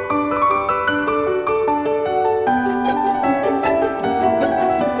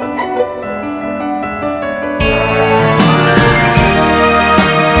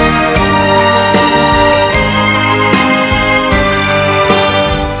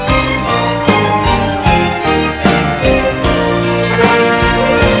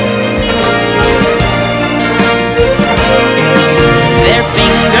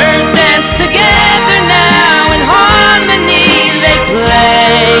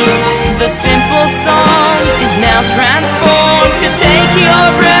 Transformed to take your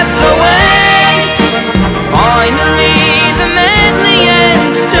breath away. Finally the medley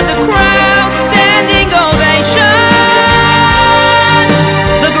ends to the crowd standing ovation.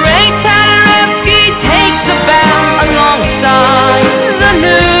 The great Paderewski takes a bow alongside the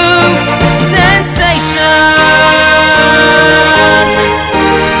new sensation.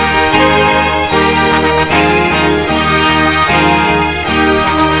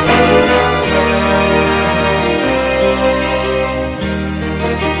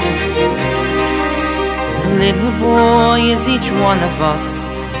 Little boy is each one of us,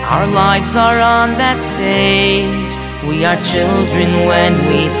 our lives are on that stage. We are children when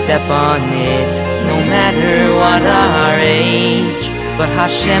we step on it, no matter what our age. But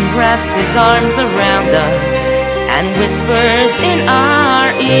Hashem wraps his arms around us and whispers in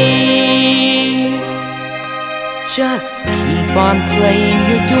our ear, just keep on playing,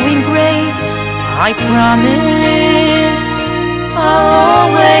 you're doing great. I promise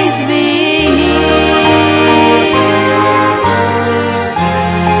I'll always be here.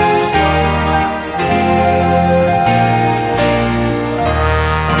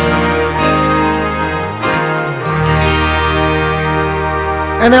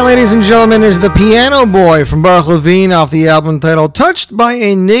 And that, ladies and gentlemen, is the Piano Boy from Baruch Levine off the album titled Touched by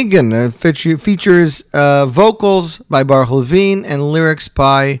a Nigun. It features vocals by Baruch Levine and lyrics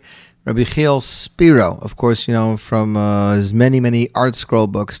by Rabbi Chiel Spiro. Of course, you know, from his many, many art scroll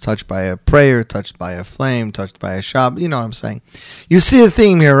books, Touched by a Prayer, Touched by a Flame, Touched by a Shab. You know what I'm saying. You see the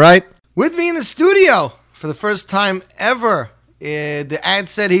theme here, right? With me in the studio for the first time ever. The ad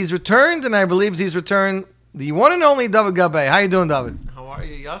said he's returned, and I believe he's returned. The one and only David Gabay. How you doing, David? How are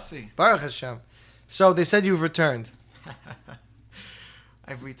you, Yossi? Baruch Hashem. So they said you've returned.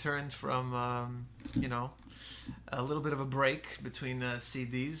 I've returned from, a little bit of a break between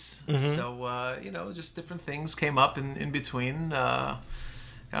CDs. So, just different things came up in between.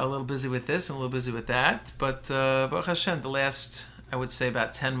 Got a little busy with this and a little busy with that. But Baruch Hashem, the last, I would say,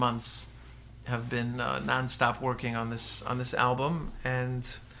 about 10 months have been non-stop working on this album. And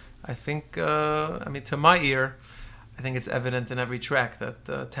I think, to my ear, I think it's evident in every track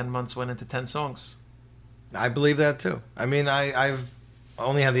that 10 months went into 10 songs. I believe that too. I've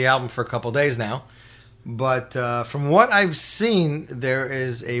only had the album for a couple days now. But from what I've seen, there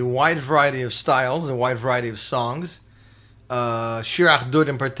is a wide variety of styles, a wide variety of songs. Shir Achdut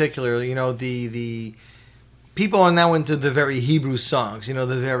in particular, the people are now into the very Hebrew songs, the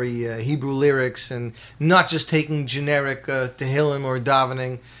very Hebrew lyrics, and not just taking generic Tehillim or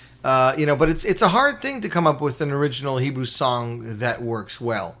davening. But it's a hard thing to come up with an original Hebrew song that works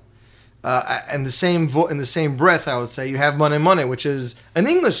well. And in the same breath, I would say you have Money Money, which is an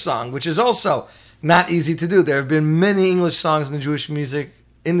English song, which is also not easy to do. There have been many English songs in the Jewish music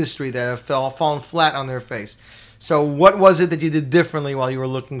industry that have fallen flat on their face. So what was it that you did differently while you were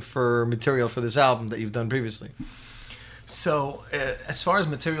looking for material for this album that you've done previously? So as far as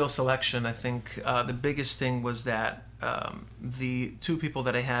material selection, I think the biggest thing was that the two people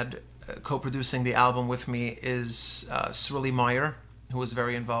that I had co-producing the album with me is Sruli Meyer, who was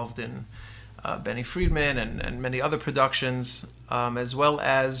very involved in Benny Friedman and many other productions, as well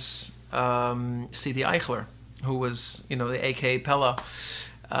as C.D. Eichler, who was, the A.K.A. Pella,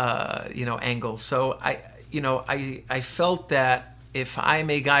 angle. So I felt that if I'm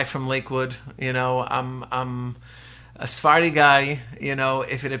a guy from Lakewood, I'm a Sephardi guy,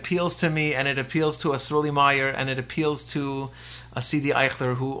 if it appeals to me and it appeals to a Sruli Meyer and it appeals to a C.D.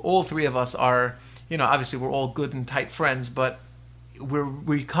 Eichler, who all three of us are, obviously we're all good and tight friends, but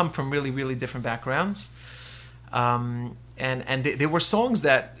we come from really, really different backgrounds. And there were songs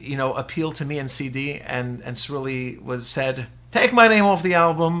that, appealed to me and CD, and Sruli said, take my name off the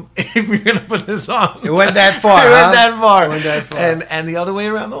album if you're going to put this on. It went that far, Went that far. And the other way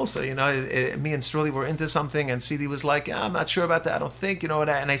around also, me and Sruli were into something, and CD was like, I'm not sure about that, I don't think, and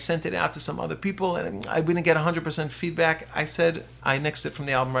I sent it out to some other people, and I didn't get 100% feedback. I said I nixed it from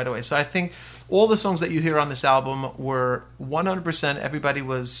the album right away. So I think all the songs that you hear on this album were 100%, everybody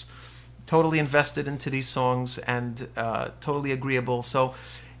was totally invested into these songs and totally agreeable. So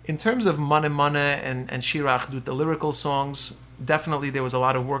in terms of Money Money and Shir Achdut, the lyrical songs, definitely there was a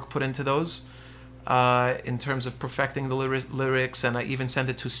lot of work put into those in terms of perfecting the lyrics, and I even sent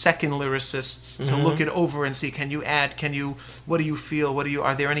it to second lyricists to look it over and see, what do you feel,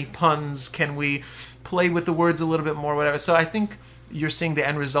 are there any puns, can we play with the words a little bit more, whatever. So I think you're seeing the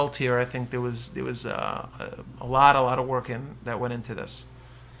end result here. I think there was a lot of work that went into this.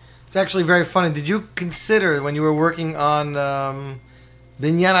 It's actually very funny. Did you consider when you were working on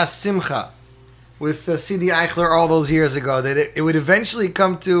Binyan Simcha with C.D. Eichler all those years ago that it would eventually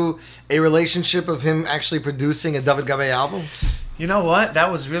come to a relationship of him actually producing a David Gabay album? You know what?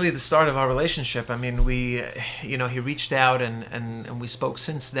 That was really the start of our relationship. I mean, he reached out and we spoke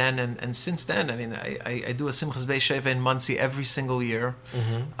since then. And since then, I mean, I do a Simchas Beis Sheva in Monsey every single year,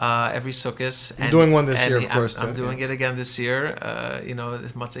 every Sukkot. I'm doing one this year, of course. I'm doing it again this year.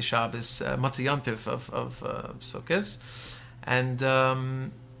 Motzei Shabbos, Motzei Yontif of Sukkot.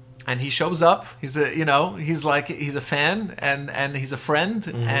 And he shows up. He's a fan and he's a friend.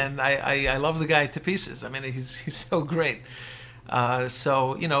 And I love the guy to pieces. I mean, he's so great.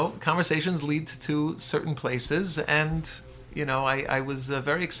 So conversations lead to certain places, and I was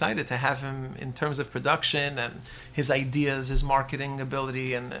very excited to have him in terms of production and his ideas, his marketing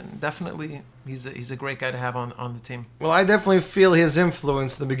ability, and definitely he's a great guy to have on the team. Well, I definitely feel his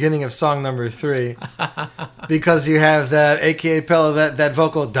influence in the beginning of song number 3 because you have that A.K.A. Pella, that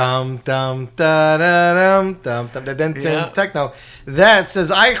vocal dum dum da da dum dum dum that then turns techno. That says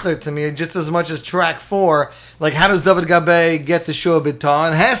Eichler to me just as much as track 4. Like, how does David Gabay get to Shua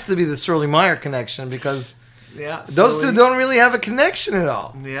B'Ton? It has to be the Sruli Meyer connection because those two don't really have a connection at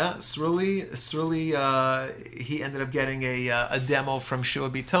all. Yeah, Sruli, he ended up getting a demo from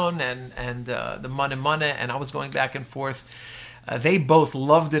Shua B'Ton and the Money Money, and I was going back and forth. They both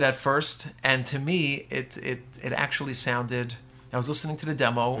loved it at first, and to me, it actually sounded. I was listening to the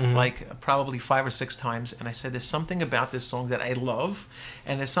demo like probably 5 or 6 times, and I said, "There's something about this song that I love,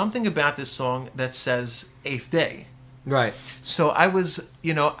 and there's something about this song that says 8th day." Right. So I was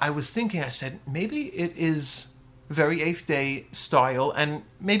thinking, I said, maybe it is very 8th day style, and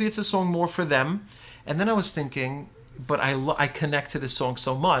maybe it's a song more for them. And then I was thinking, but I connect to this song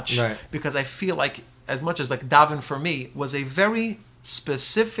so much because I feel like, as much as like Daven for me was a very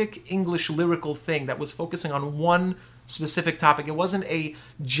specific English lyrical thing that was focusing on one specific topic. It wasn't a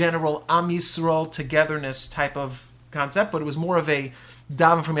general Am Yisrael togetherness type of concept, but it was more of a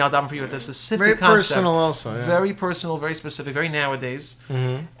daven for me, I'll daven for you. It's a specific Very concept. personal also, yeah. Very personal, very specific, very nowadays.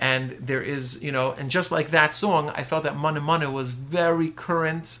 And there is, and just like that song, I felt that Mana Mana was very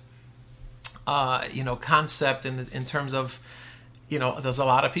current, concept in terms of, there's a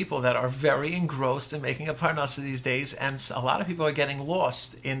lot of people that are very engrossed in making a parnasa these days, and a lot of people are getting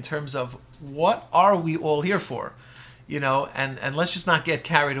lost in terms of what are we all here for, and let's just not get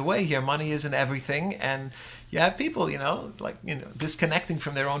carried away here. Money isn't everything, and you have people, disconnecting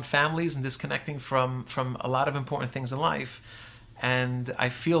from their own families and disconnecting from a lot of important things in life. And I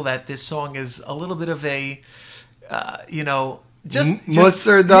feel that this song is a little bit of a, just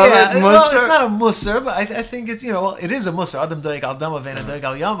Musar, David. Well, it's not a musar, but I think it's it is a musar. Adam doeg al dama v'ena doeg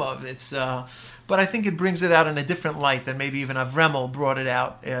al yamav. It's but I think it brings it out in a different light than maybe even Avremel brought it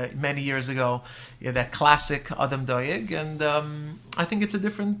out many years ago. That classic Adam doeg, and I think it's a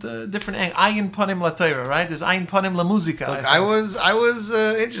different angle. Ayin panim la Torah, right? There's ayin panim la muzika. Look, I was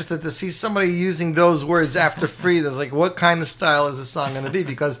interested to see somebody using those words after Fried. I was like, what kind of style is the song going to be?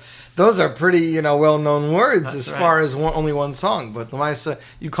 Because those are pretty, well-known words. That's as far as only one song. But Lamaisa,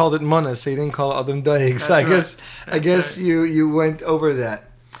 you called it Mana, so you didn't call it Adam Doeg. So I guess you went over that.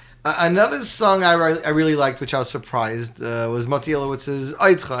 Another song I really liked, which I was surprised, was Mati Ilowitz's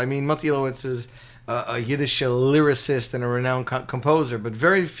Eitcha. I mean, Mati Ilowitz is a Yiddish lyricist and a renowned composer, but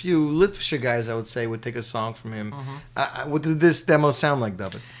very few Litvische guys, I would say, would take a song from him. What did this demo sound like,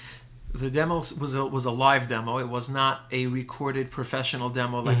 David? The demo was a live demo. It was not a recorded professional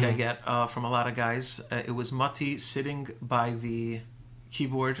demo like I get from a lot of guys. It was Mati sitting by the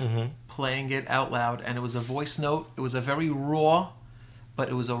keyboard, playing it out loud, and it was a voice note. It was a very raw, but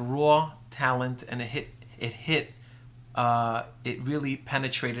it was a raw talent, and it really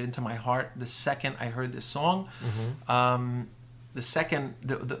penetrated into my heart the second I heard this song. The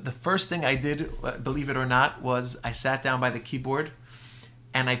first thing I did, believe it or not, was I sat down by the keyboard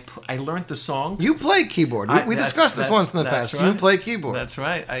and I learned the song. You play keyboard. We discussed this once in the past. Right. You play keyboard. That's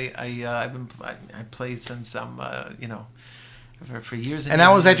right. I played since for years. And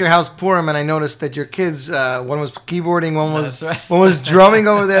I was at your house Purim, and I noticed that your kids, one was keyboarding, one was drumming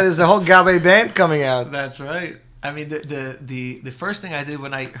over there. There's a whole Gabe band coming out. That's right. I mean, the first thing I did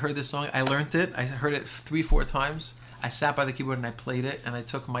when I heard this song, I learned it. I heard it 3-4 times. I sat by the keyboard and I played it, and I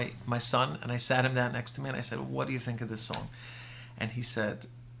took my son and I sat him down next to me and I said, "What do you think of this song?" And he said,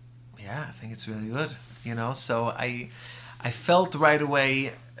 "Yeah, I think it's really good." So I felt right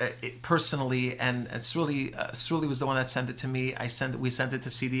away personally, and Sruli was the one that sent it to me. We sent it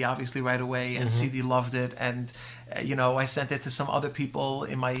to CD obviously right away, and CD loved it, and I sent it to some other people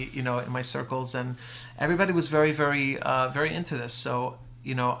in my circles, and everybody was very, very, very into this. So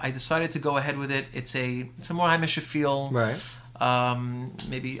I decided to go ahead with it. It's a more Heimish feel, right?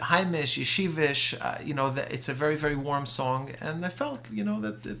 Maybe Heimish, Yeshivish. It's a very, very warm song, and I felt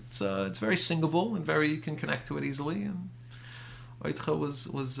that it's very singable and you can connect to it easily. And Oitcha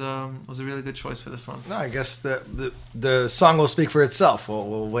was a really good choice for this one. No, I guess the song will speak for itself.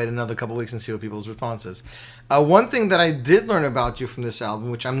 We'll wait another couple weeks and see what people's response is. One thing that I did learn about you from this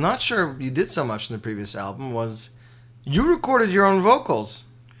album, which I'm not sure you did so much in the previous album, was you recorded your own vocals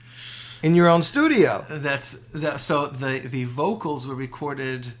in your own studio. So the vocals were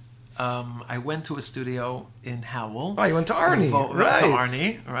recorded. I went to a studio in Howell. Oh, you went to Arnie, right? To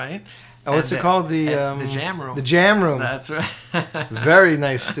Arnie, right? Oh, what's it called? The Jam Room. The Jam Room. That's right. Very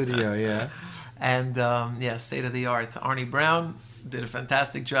nice studio, yeah. And state of the art. Arnie Brown did a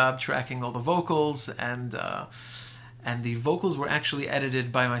fantastic job tracking all the vocals, and the vocals were actually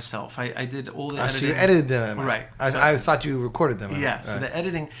edited by myself. I did all the editing. So you edited them, right? I thought you recorded them. Yeah. Right. So the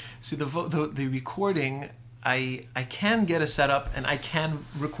editing, the recording, I can get a setup and I can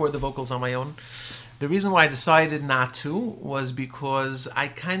record the vocals on my own. The reason why I decided not to was because I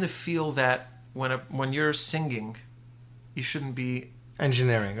kind of feel that when you're singing, you shouldn't be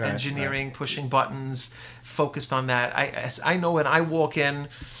engineering, pushing buttons, focused on that. I know when I walk in,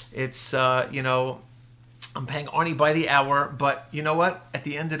 it's I'm paying Arnie by the hour, but you know what? At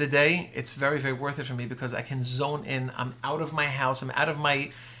the end of the day, it's very, very worth it for me because I can zone in. I'm out of my house. I'm out of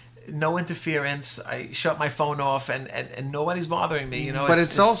my no interference. I shut my phone off, and nobody's bothering me. But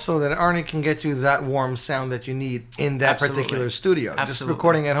it's also that Arnie can get you that warm sound that you need in that particular studio. Absolutely. Just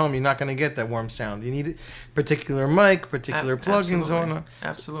recording at home, you're not going to get that warm sound. You need particular mic, particular plugins on.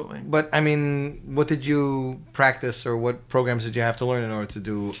 Absolutely. But I mean, what did you practice, or what programs did you have to learn in order to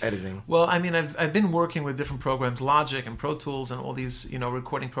do editing? Well, I mean, I've been working with different programs, Logic and Pro Tools, and all these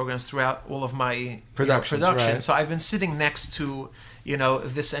recording programs throughout all of my production. Right. So I've been sitting next to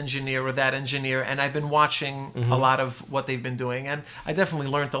this engineer engineer or that engineer, and I've been watching a lot of what they've been doing, and I definitely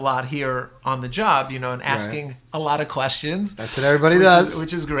learned a lot here on the job, and asking a lot of questions. That's what everybody does.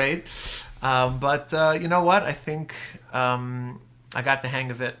 Which is great. But you know what? I think I got the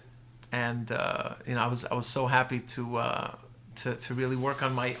hang of it, and I was so happy to really work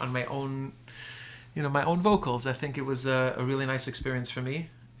on my own, my own vocals. I think it was a really nice experience for me,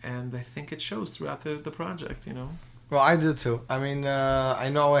 and I think it shows throughout the project. Well, I do too. I mean, I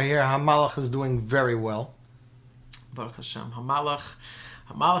know I hear Hamalach is doing very well. Baruch Hashem.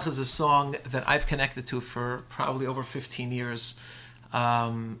 Hamalach is a song that I've connected to for probably over 15 years.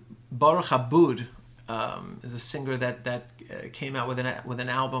 Baruch Abud is a singer that came out with an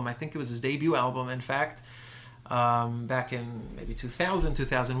album. I think it was his debut album, in fact, back in maybe 2000,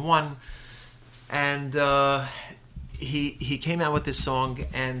 2001. And he came out with this song,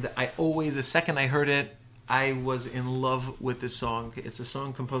 and the second I heard it, I was in love with this song. It's a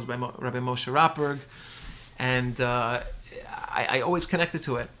song composed by Rabbi Moshe Rapberg, and I always connected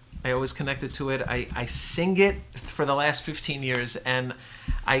to it. I sing it for the last 15 years, and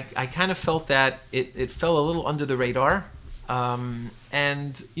I kind of felt that it fell a little under the radar.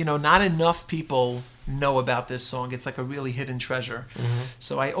 And, not enough people know about this song. It's like a really hidden treasure.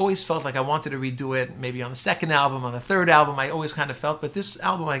 So I always felt like I wanted to redo it, maybe on the second album, on the third album. I always kind of felt, but this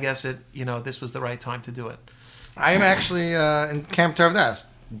album, I guess this was the right time to do it. I am actually in Camp Tarvdas.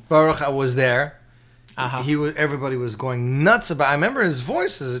 Baruch was there. Everybody was going nuts about. I remember his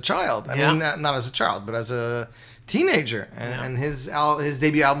voice as a child. I mean, not as a child, but as a teenager. And his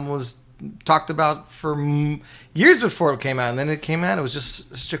debut album was talked about for years before it came out. And then it came out. It was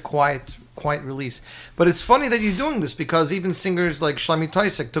just such a quiet release. But it's funny that you're doing this, because even singers like Shlomi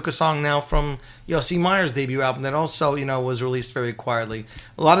Toysek took a song now from Yossi Meyer's debut album that also, was released very quietly.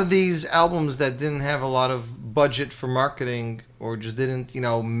 A lot of these albums that didn't have a lot of budget for marketing, or just didn't,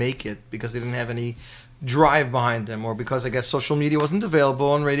 make it because they didn't have any drive behind them, or because I guess social media wasn't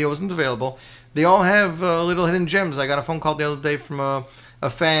available and radio wasn't available, they all have little hidden gems. I got a phone call the other day from a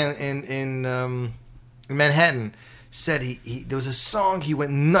fan in Manhattan. Said he there was a song he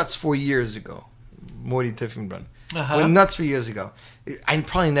went nuts for years ago. Morty Tiffenbrunn. Went nuts for years ago. I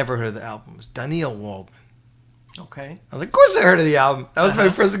probably never heard of the album. It was Daniel Waldman. Okay. I was like, of course I heard of the album. That was my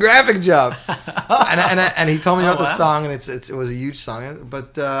first graphic job. And he told me about the song, and it was a huge song.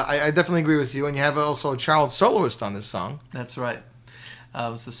 But I definitely agree with you. And you have also a child soloist on this song. That's right.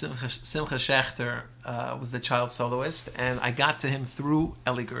 So Simcha Schechter was the child soloist, and I got to him through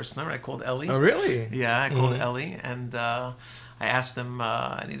Ellie Gerstner. I called Ellie. Oh, really? Yeah, I called Ellie, and I asked him,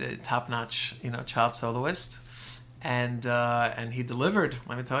 I need a top-notch, child soloist, and he delivered.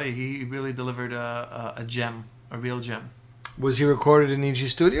 Let me tell you, he really delivered a gem, a real gem. Was he recorded in EG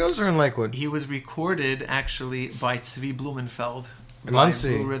Studios or in Lakewood? He was recorded actually by Tzvi Blumenfeld. In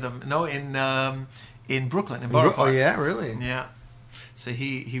Muncie? Blue Rhythm. No, in Brooklyn, in Borough Park. Oh, yeah, really? Yeah. So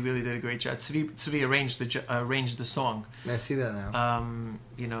he really did a great job. Tzvi arranged the song. I see that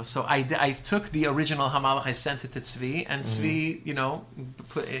now. So I took the original Hamalach, I sent it to Tzvi, and Tzvi,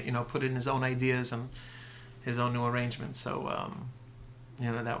 put in his own ideas and his own new arrangements. So,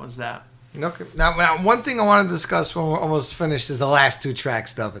 that was that. Okay. Now, one thing I want to discuss when we're almost finished is the last two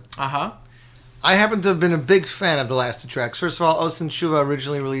tracks, David. I happen to have been a big fan of the last two tracks. First of all, Osin Shuva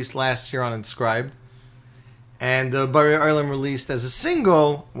originally released last year on Inscribed. And Bari Olam released as a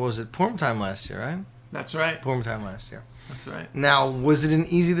single, what was it, Purim Time last year, right? That's right. Purim Time last year. That's right. Now, was it an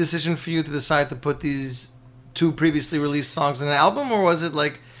easy decision for you to decide to put these two previously released songs in an album? Or was it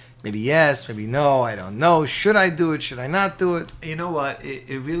like, maybe yes, maybe no, I don't know. Should I do it? Should I not do it? You know what?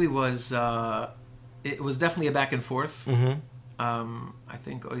 It really was, it was definitely a back and forth. I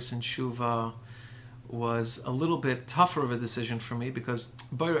think Ois and Shuva was a little bit tougher of a decision for me, because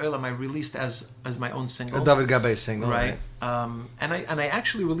Bari Olam I released as my own single. A David Gabay single. Right. And I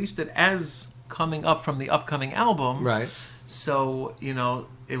actually released it as coming up from the upcoming album. Right. So,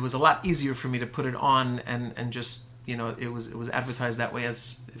 it was a lot easier for me to put it on and just, it was advertised that way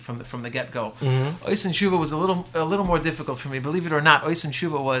as from the get-go. Ois and Shuva was a little more difficult for me. Believe it or not, Ois and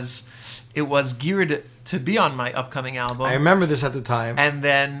Shuva was geared to be on my upcoming album. I remember this at the time. And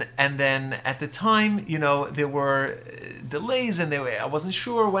then at the time, there were delays, and I wasn't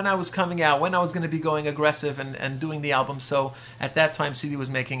sure when I was coming out, when I was going to be going aggressive and doing the album. So at that time, CD was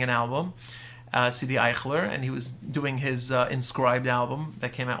making an album, CD Eichler, and he was doing his Inscribed album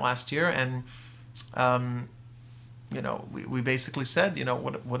that came out last year. And we basically said,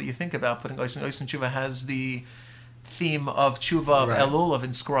 what do you think about putting Ois and Shuva has the theme of Tshuva, of Elul, of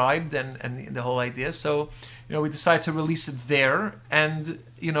Inscribed, and the whole idea. So, we decided to release it there, and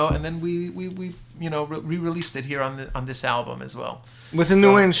then we re-released it here on this album as well. With a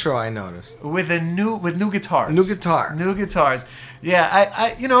new intro, I noticed. With new guitars. New guitars. Yeah,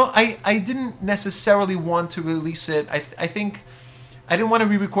 I didn't necessarily want to release it. I think I didn't want to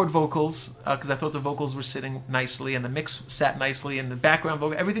re-record vocals because I thought the vocals were sitting nicely and the mix sat nicely and the background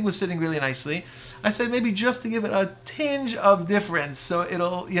vocal, everything was sitting really nicely. I said maybe just to give it a tinge of difference, so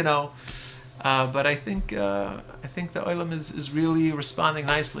it'll, but I think the Olam is really responding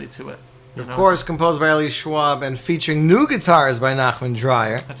nicely to it. Of course, composed by Eli Schwab and featuring new guitars by Nachman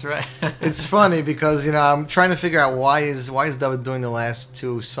Dreyer. That's right. It's funny because I'm trying to figure out why is David doing the last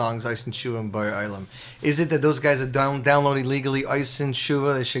two songs, Ice and Shuva and Boy Olam. Is it that those guys are downloading legally Ice and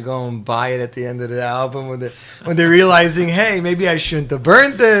Shuva? They should go and buy it at the end of the album when they're realizing, hey, maybe I shouldn't have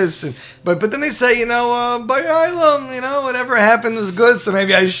burnt this. But then they say, Boy Olam, whatever happened was good, so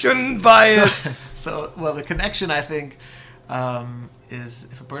maybe I shouldn't buy it. So the connection, I think, is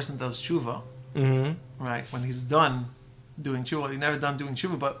if a person does tshuva, right? When he's done doing tshuva, you're never done doing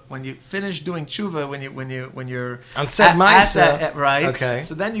tshuva, but when you finish doing tshuva, when you're on set Maisa, right? Okay.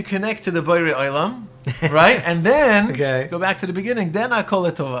 So then you connect to the Borei Olam, right? And then go back to the beginning. Then Akol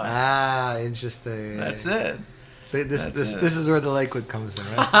Tova. Ah, interesting. That's it. This is where the Lakewood comes in,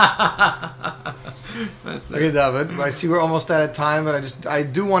 right? That's it. Okay, David. I see we're almost out of time, but I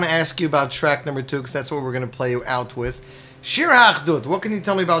do want to ask you about track number 2 because that's what we're going to play you out with. Shir HaAchdut. What can you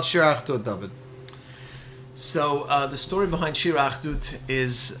tell me about Shir HaAchdut, David? So the story behind Shir HaAchdut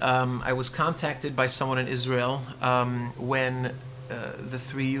is I was contacted by someone in Israel when the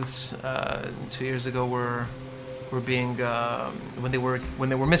three youths 2 years ago were being when they were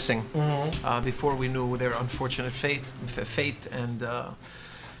missing before we knew their unfortunate fate and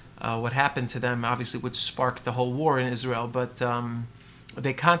what happened to them. Obviously, would spark the whole war in Israel. But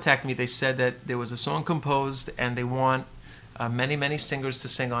they contacted me. They said that there was a song composed and they want many singers to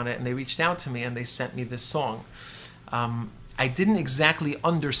sing on it, and they reached out to me and they sent me this song. I didn't exactly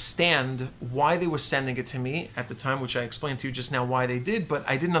understand why they were sending it to me at the time, which I explained to you just now why they did, but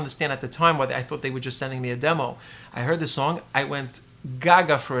I didn't understand at the time why I thought they were just sending me a demo. I heard the song, I went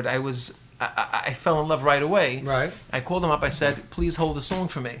gaga for it. I fell in love right away. Right. I called them up, I said, please hold the song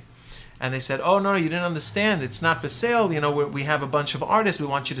for me. And they said, oh, no, you didn't understand. It's not for sale. We have a bunch of artists. We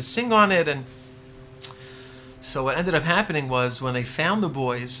want you to sing on it. And so what ended up happening was when they found the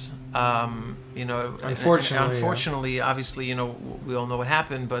boys, unfortunately, obviously, we all know what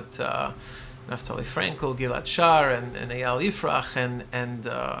happened, but Naftali Frankel, Gilad Shar, and Eyal Yifrach, and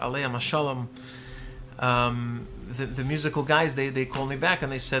Aleim Hashalom, the musical guys, they called me back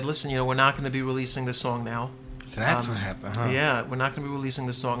and they said, listen, we're not going to be releasing the song now. So that's what happened, huh? Yeah, we're not going to be releasing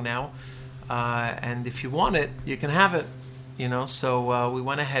the song now. And if you want it, you can have it. So we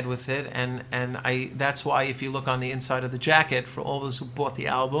went ahead with it, and that's why if you look on the inside of the jacket, for all those who bought the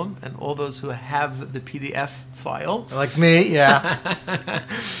album and all those who have the PDF file, like me, yeah.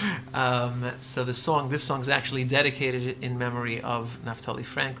 So this song's actually dedicated in memory of Naftali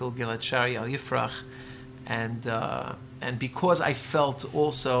Frankel, Gilad Shar, Eyal Yifrach, and because I felt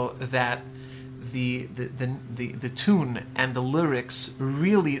also that the tune and the lyrics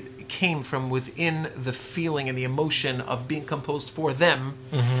really came from within the feeling and the emotion of being composed for them.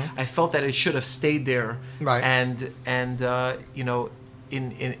 I felt that it should have stayed there, right? And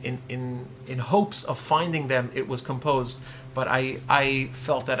in hopes of finding them, it was composed. But I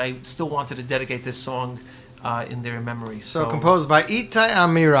felt that I still wanted to dedicate this song in their memory. So composed by Itai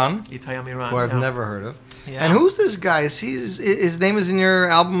Amiran, who I've never heard of. Yeah. And who's this guy? His name is in your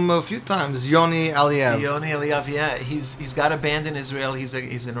album a few times. Yoni Eliav. Yoni Eliav, yeah. He's got a band in Israel. He's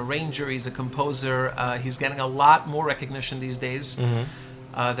an arranger. He's a composer. He's getting a lot more recognition these days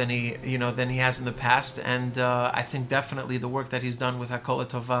than he has in the past. And I think definitely the work that he's done with Hakol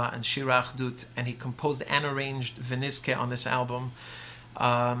Tova and Shir HaAchdut, and he composed and arranged Veniske on this album.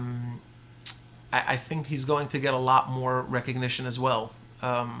 I think he's going to get a lot more recognition as well.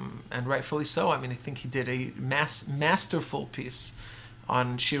 And rightfully so. I mean, I think he did a masterful piece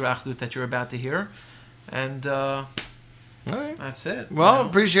on Shir HaAchdut that you're about to hear. And okay. That's it. Well,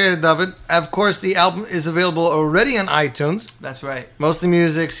 appreciate it, David. Of course, the album is available already on iTunes. That's right. Mostly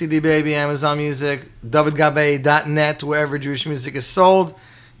Music, CD Baby, Amazon Music, davidgabe.net, wherever Jewish music is sold.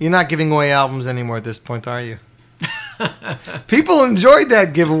 You're not giving away albums anymore at this point, are you? People enjoyed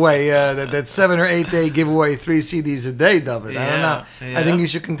that giveaway, that 7 or 8 day giveaway, 3 CDs a day, David. I don't know. Yeah. I think you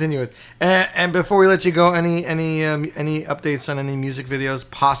should continue it. And before we let you go, any updates on any music videos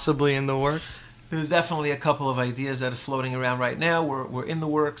possibly in the work? There's definitely a couple of ideas that are floating around right now. We're in the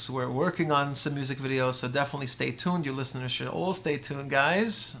works. We're working on some music videos, so definitely stay tuned. Your listeners should all stay tuned,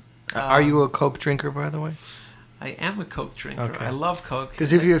 guys. Are you a Coke drinker, by the way? I am a Coke drinker. Okay. I love Coke.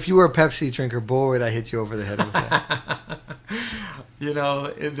 Because if you were a Pepsi drinker, boy, would I hit you over the head with that. You know,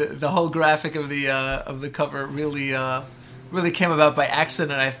 the whole graphic of the cover really came about by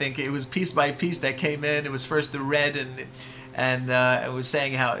accident. I think it was piece by piece that came in. It was first the red and it was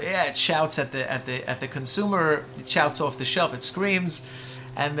saying how it shouts at the consumer, it shouts off the shelf, it screams.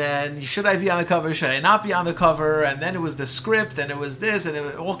 And then, should I be on the cover? Should I not be on the cover? And then it was the script, and it was this, and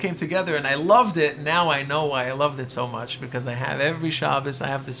it all came together, and I loved it. Now I know why I loved it so much, because I have every Shabbos, I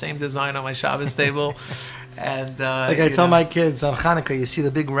have the same design on my Shabbos table. And like I tell my kids on Hanukkah, you see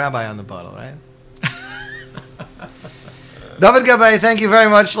the big rabbi on the bottle, right? David Gabay, thank you very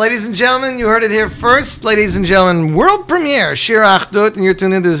much. Ladies and gentlemen, you heard it here first. Ladies and gentlemen, world premiere, Shir Achdut, and you're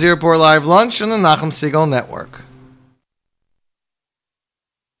tuned into Zierport Live Lunch on the Nachum Segal Network.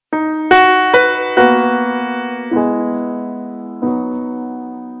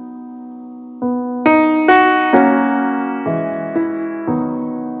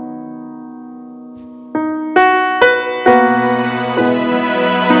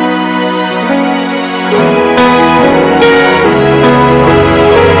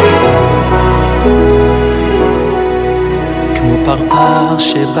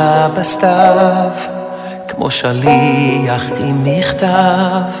 שבא בסתיו, כמו שליח עם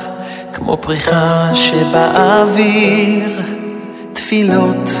מכתב, כמו פריחה שבאוויר,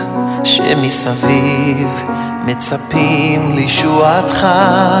 תפילות שמסביב מצפים לישועתך,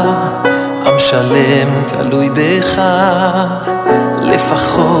 עם שלם תלוי בך,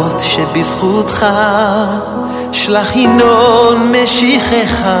 לפחות שבזכותך שלח ינון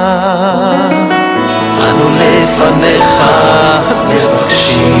משיחך. אנו לפניך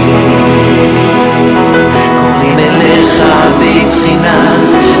מבקשים, קוראים אליך בתחינה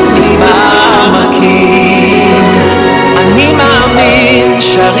ממעמקים. אני מאמין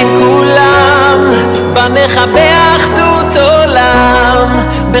שרים כולם, בניך באחדות עולם,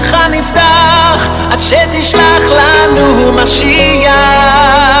 בך נפתח עד שתשלח לנו משיח.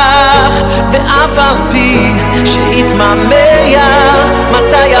 ואף על פי שיתממע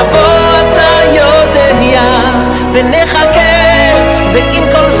מתי יבוא אתה יודע, ונחכה ועם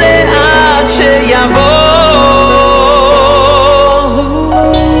כל זה עד שיבוא.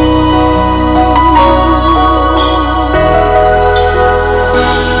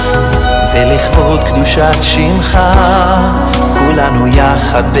 ולכבוד קדושת שמך כולנו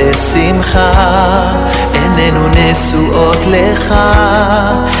יחד בשמחה, עינינו נשואות לך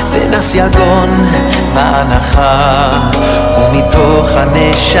ונס יגון והנחה, ומתוך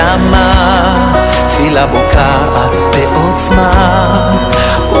הנשמה תפילה בוקעת בעוצמה,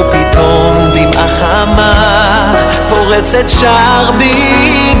 ופתאום דמעה חמה פורצת שער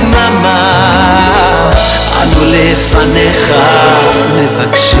בדממה. אנו לפניך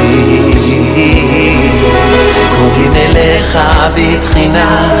מבקשים, קוראים אליך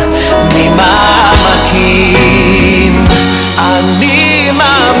בתחינה ממעמקים. אני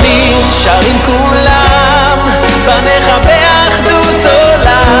מאמין שרים כולם, בניך באחדות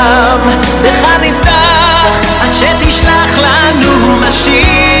עולם, בך נפתח עד שתשלח לנו משיח.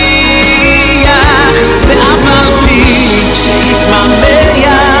 ואף על פי שיתממע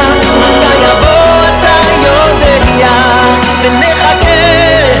מתי יבוא אתה יודע, ונחכה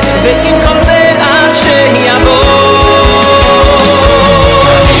ועם כל זה עד שיבוא.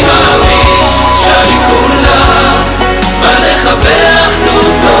 אני מאמין שרים כולם, בניך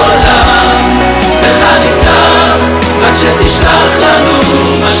באחדות עולם, בך נפתח עד שתשלח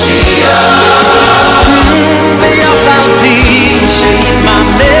לנו משיח. ואף על פי שיתממע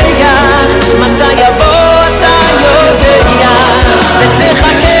מתי יבוא אתה יודע,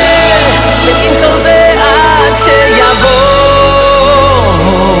 ונחכה ועם כל זה עד שיבוא.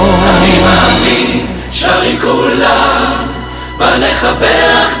 אני מאמין שרים כולם, בניך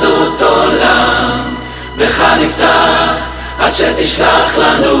באחדות עולם, בך נפתח עד שתשלח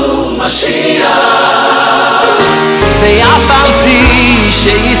לנו משיח. ואף על פי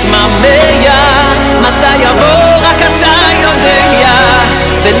שיתממע מתי יבוא רק אתה יודע,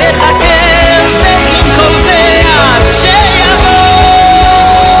 ונחכה ועם כל זה עד שיבוא.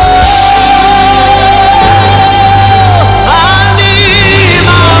 אני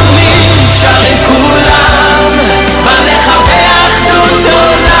מאמין שרים כולם, בניך באחדות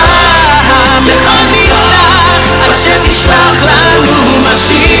עולם, בך נפתח עד שתשלח לנו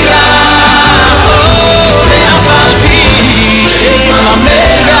משיח. ואף על פי שיתממע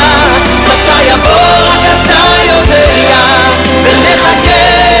מתי יבוא רק אתה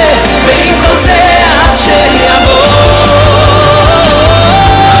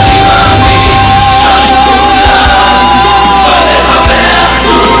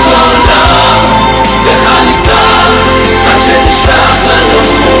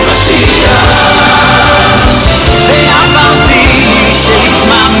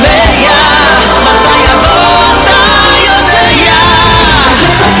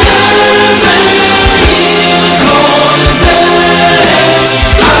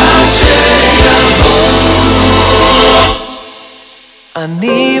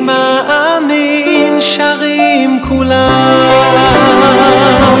אני מאמין שרים כולם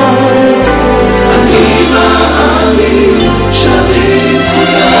אני מאמין שרים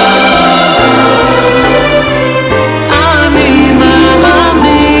אני מאמין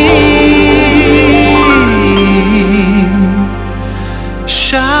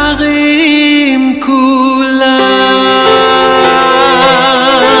שרים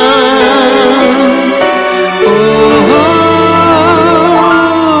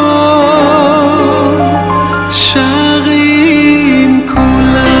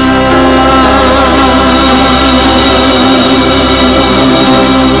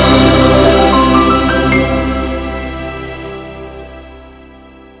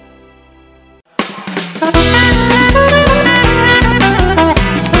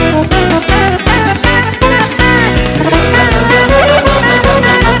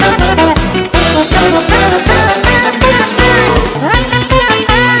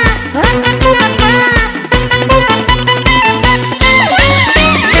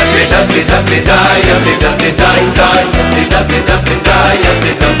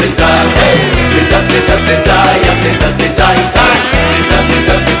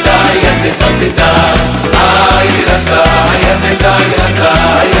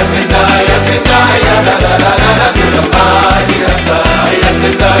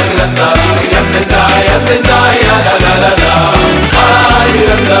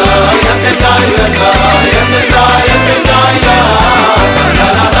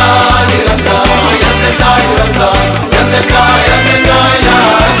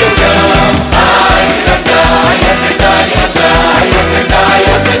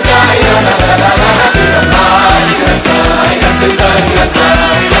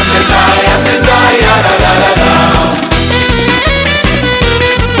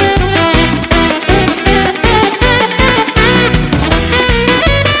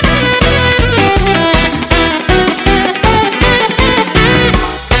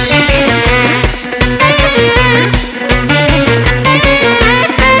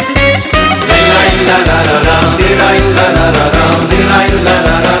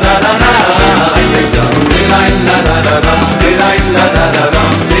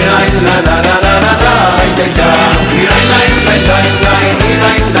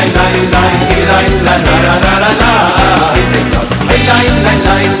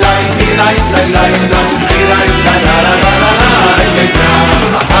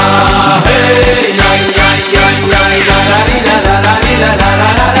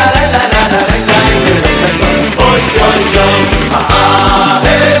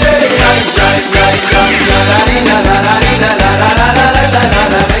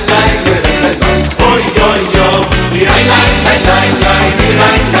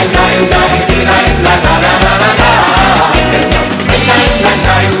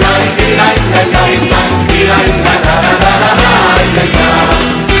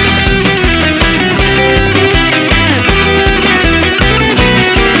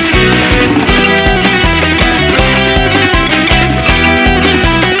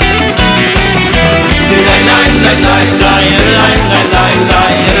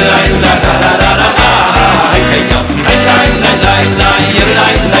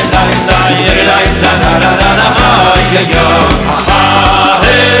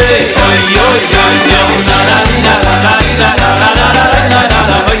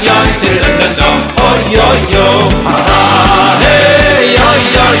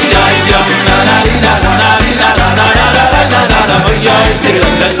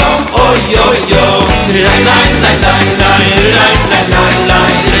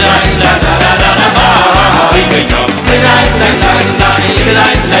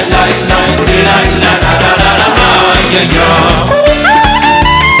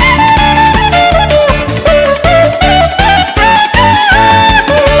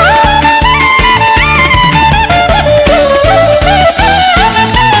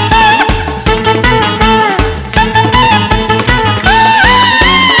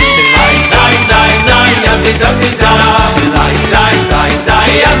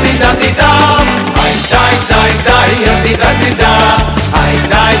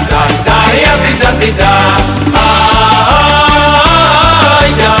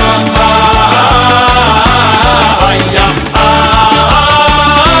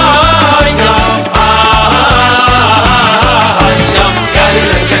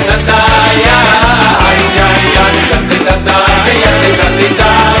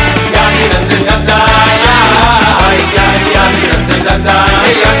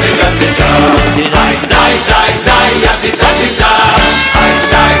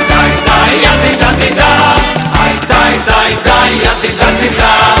Die,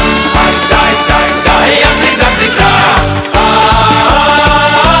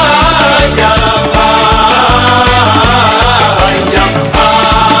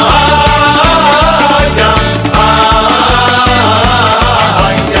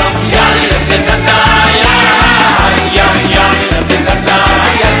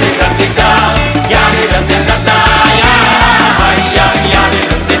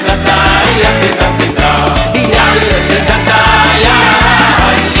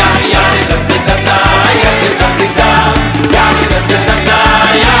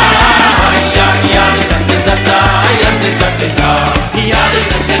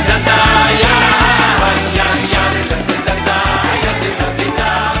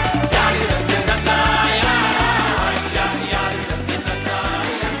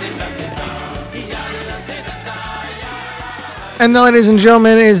 And that, ladies and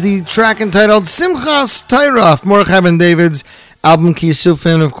gentlemen, is the track entitled Simchas Tairaf, Mordechai Ben David's album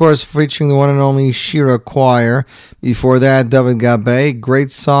Kisufim, of course, featuring the one and only Shira Choir. Before that, David Gabe.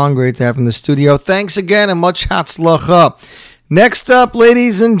 Great song, great to have in the studio. Thanks again and much hatzlacha. Next up,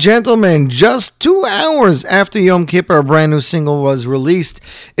 ladies and gentlemen, just 2 hours after Yom Kippur, a brand new single was released.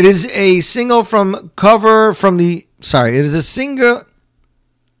 It is a single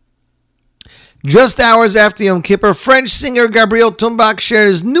Just hours after Yom Kippur, French singer Gabriel Tumbach shared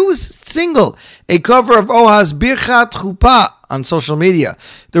his newest single, a cover of Ohaz Birchat Chuppah, on social media.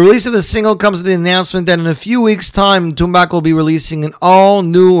 The release of the single comes with the announcement that in a few weeks' time, Tumbach will be releasing an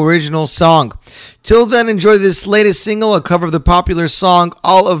all-new original song. Till then, enjoy this latest single, a cover of the popular song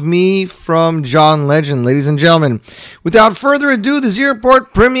All of Me from John Legend. Ladies and gentlemen, without further ado, the Z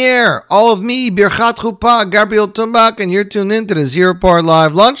Report premiere, All of Me, Birchat Chuppah, Gabriel Tumbach, and you're tuned in to the Z Report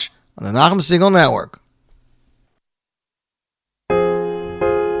Live Lunch on the Nachum Segal Network.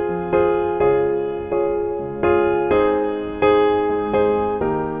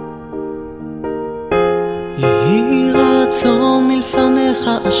 יהי רצון מלפניך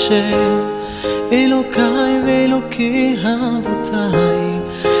השם, אלוקיי ואלוקי אבותיי,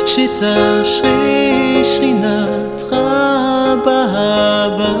 שתשרה שכינתך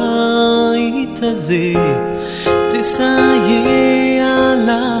בבית הזה, תסייע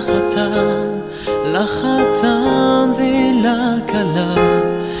לחתן ולכלה,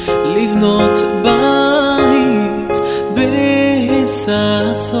 לבנות בית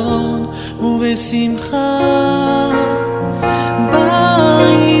בששון ובשמחה,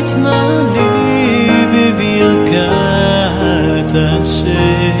 בית מלא בברכת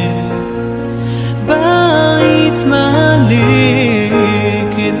השם, בית מלא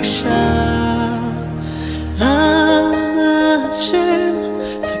קדושה. אנא השם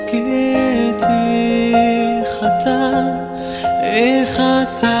שקט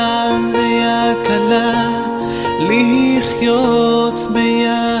החתן והכלה, לחיות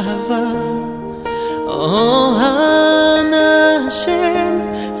באהבה. אנא השם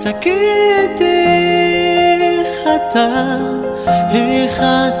שקט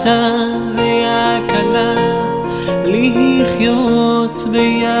החתן והכלה, לחיות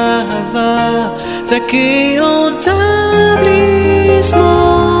באהבה. זכה אותם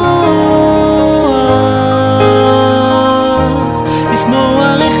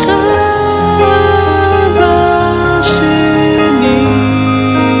לשמוח אחד בשני.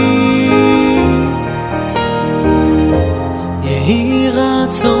 יהי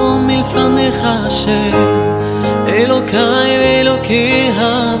רצון מלפניך השם, אלוקיי ואלוקי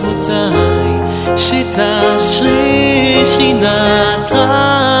אבותיי, שתשרה שכינתך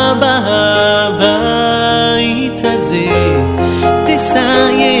בבית הזה,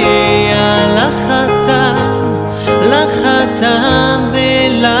 תסייע לחתן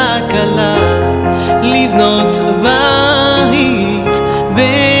ולכלה, לבנות בית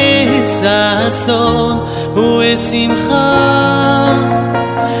בששון ובשמחה,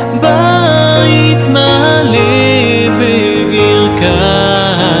 בית מלא בברכת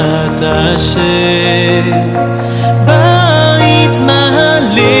השם, בית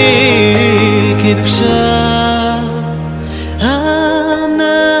מלא קדושה.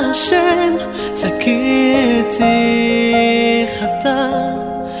 אנא השם שקט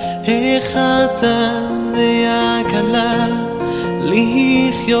החתן והכלה,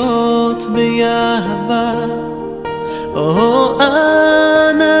 לחיות באהבה.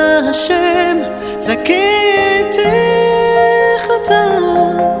 אנא השם שקט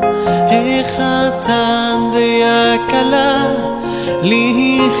החתן והכלה,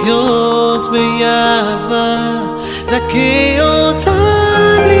 לחיות באהבה. זכה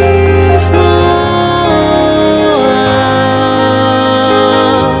אותם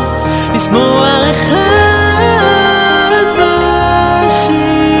לשמוח אחד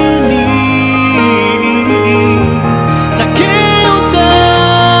בשני, זכה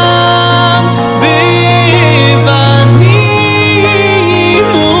אותם בבנים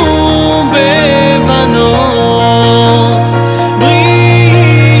ובבנות,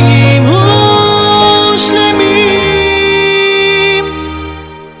 בריאים ושלמים.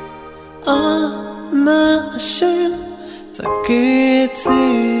 אנא השם זכה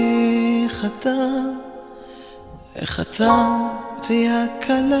החתן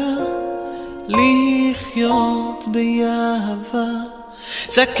והכלה, לחיות באהבה.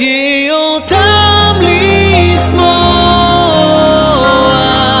 זכה אותם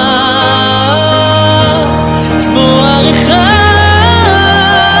לשמוח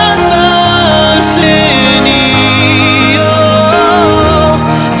אחד בשני.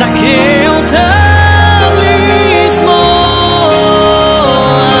 זכה אותם לשמוח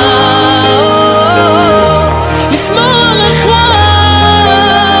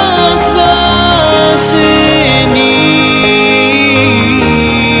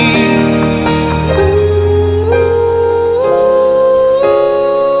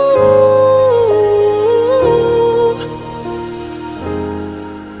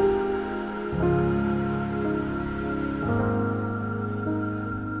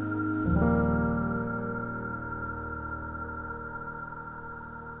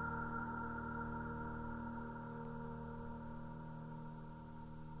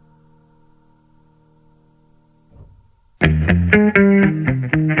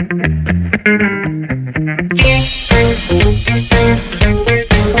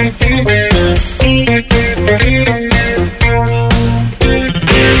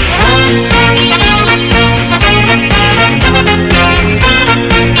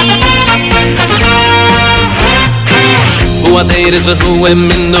Averes Vehu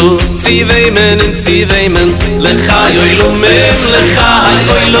Eminu Tziveimen and Tziveimen Lechai Oilomim Lechai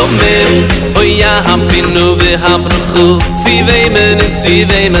Oilomim Oya Hapinu Vehabruchu Tziveimen and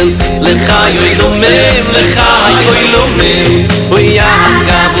Tziveimen Lechai Oilomim Lechai Oilomim Oya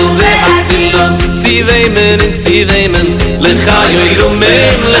Hagabu Vehakdilu Tziveimen and Tziveimen Lechai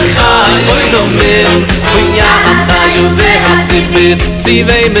Oilomim Lechai Oilomim Oya Hatayu Vehakdibir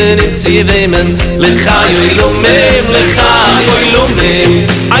Tziveimen and Tziveimen Lechai Oilomim Lechai Oilomim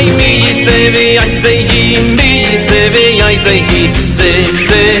Ay mi yisevi ay zehi mi yisevi ay zehi Ze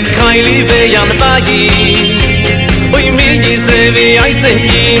kaili veyanvayi Oy mi yisevi ay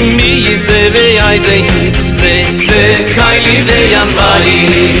zehi mi yisevi ay zehi Ze kaili veyanvayi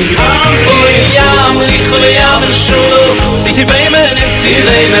Oy yam lichol yam shulu Tziveimen et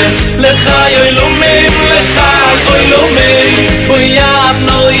tziveimen Lechai oilomim lechai oilomim Oy yam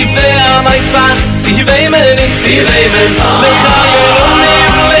noi ve'anaitzach Tziveimen et tziveimen Lechai oilomim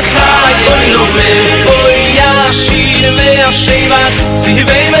lechai oilomim Oy yashir ve'ashevach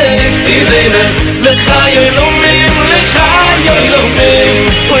Tziveimen et tziveimen Lechai oilomim lechai oilomim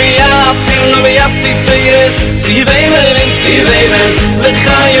Oy yaftilu ve'yaftiferes Tziveimen et tziveimen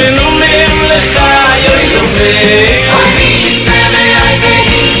Lechai oilomim lechai oilomim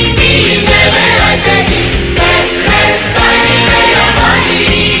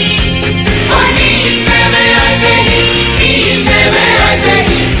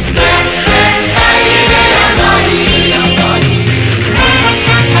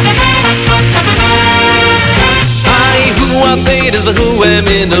Vehu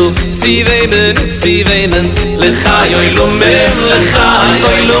Eminu Tziveimen Tziveimen Lechai Oilomim Lechai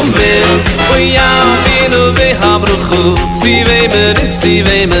Oilomim Oyaminu Vehabruchu Tziveimen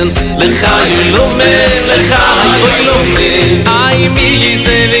Tziveimen Lechai Oilomim Lechai Oilomim Ay mi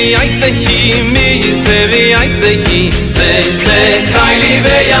yisevi ay sehi mi yisevi ay sehi Ze kaili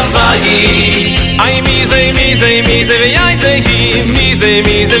veyavayi Ay mi zevi ay sehi mi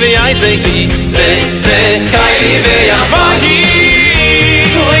zevi ay sehi Ze kaili veyavayi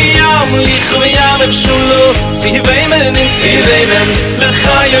Yam shulu Tziveimen and Tziveimen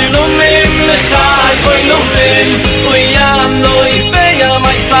Lechai oilomim Lechai oilomim Oyam noi ve'yam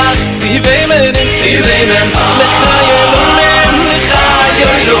aitzach Tziveimen and Tziveimen Lechai oilomim Lechai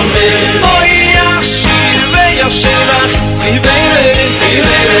oilomim Oyashir ve'yashevach Tziveimen and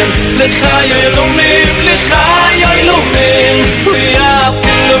Tziveimen Lechai oilomim Lechai oilomim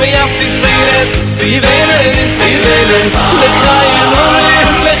Oyaftilu ve'yaftiferes Tziveimen and Tziveimen Lechai oilomim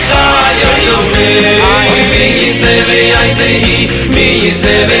Lechai oilomim Ay mi yisevi ay zehi mi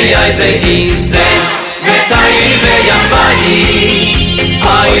yisevi ay zehi Ze kaili ve'yavayi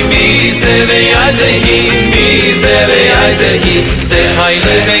Ay mi yisevi ay zehi mi yisevi ay zehi Ze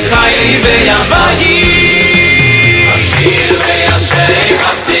kaili ve'yavayi Ashir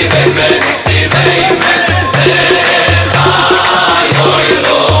ve'yashevach Tziveimen Tziveimen Lechai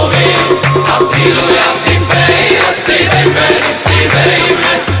oilomim Aftilu yaftiferes Tziveimen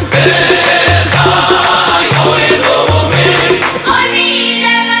Tziveimen Lechai oilomim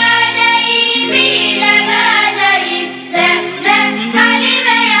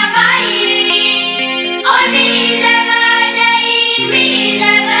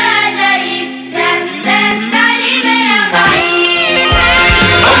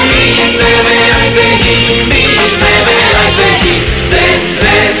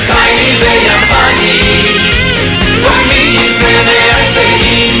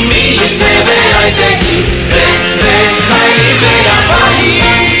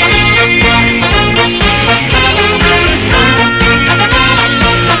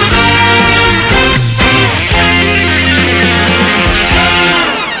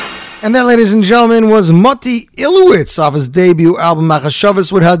And that, ladies and gentlemen, was Moti Ilowitz off his debut album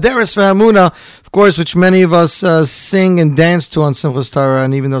Machashavas with Haderes Ve'Hamuna, of course, which many of us sing and dance to on Simchas Torah.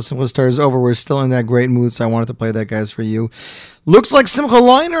 And even though Simchas Torah is over, we're still in that great mood, so I wanted to play that, guys, for you. Looks like Simcha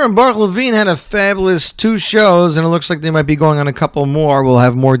Leiner and Baruch Levine had a fabulous 2 shows, and it looks like they might be going on a couple more. We'll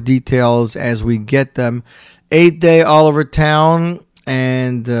have more details as we get them. 8-day all over town.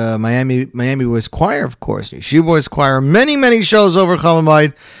 And Miami Boys Choir, of course. Yeshiva Boys Choir. Many shows over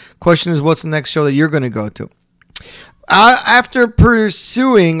Chalamayid. Question is, what's the next show that you're going to go to? After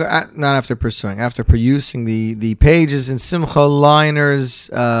perusing the pages in Simcha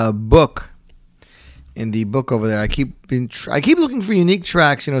Leiner's book, in the book over there, I keep looking for unique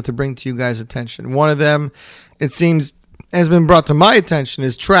tracks, to bring to you guys' attention. One of them, it seems, has been brought to my attention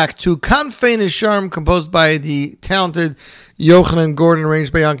is track 2, Kanfei Nisharm, composed by the talented Yochanan Gordon,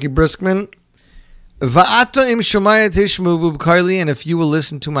 arranged by Yanki Briskman. Va'ato im shomayat tishmu b'karli, and if you will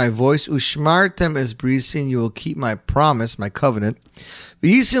listen to my voice, ushmartem es brisi, and you will keep my promise, my covenant.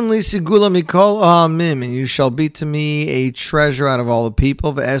 V'yisim li sigula mikol ha'amim, and you shall be to me a treasure out of all the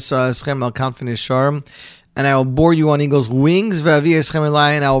people. Ve'esra eschem al kanfin yesharim, and I will bore you on eagle's wings. Ve'avi eschem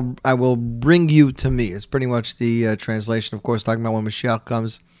elai, and I will bring you to me. It's pretty much the translation, of course, talking about when Mashiach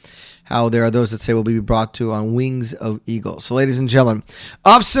comes, how there are those that say will be brought to on wings of eagles. So, ladies and gentlemen,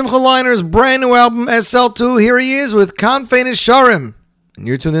 off Simcha Liner's brand new album SL2, here he is with Kanfei Nesharim. And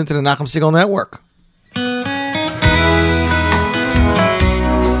you're tuned into the Nachum Segal Network.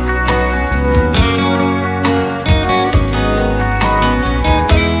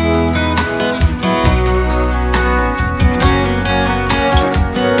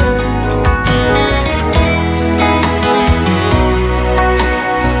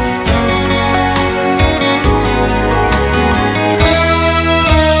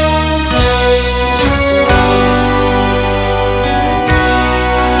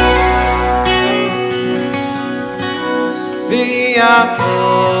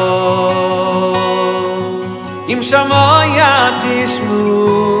 Im shamoya tishmu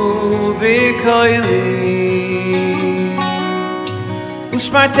v'koili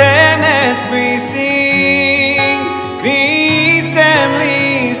Ushmartem es brisi V'isem li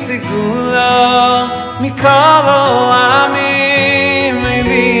sigula Mikol ha'amim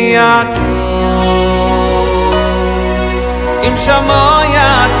v'yato Im shamoya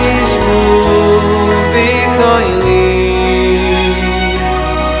tishmu v'koili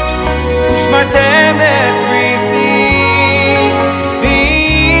Ushmartem es brisi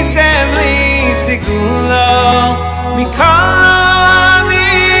V'isem li sigula Mikol ha'amim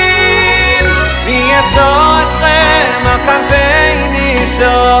V'yaso eschem al kanfei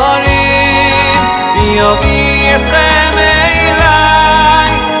nesharim V'yovi eschem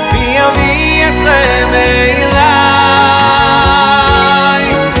elai V'yovi eschem elai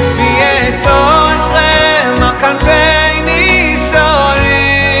V'yaso eschem al kanfei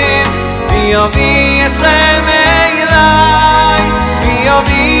nesharim V'yovi eschem elai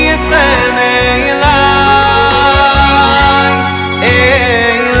V'yovi eschem elai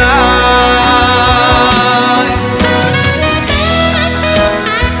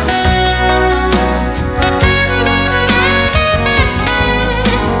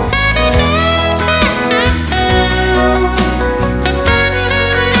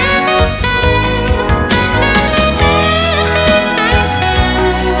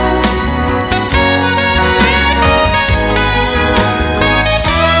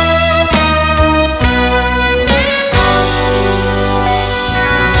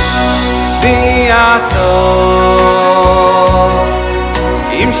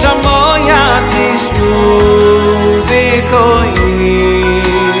Im shamoya tishmu v'koili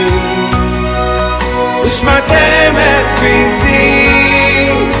Ushmartem es brisi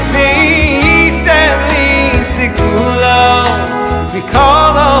V'isem li sigula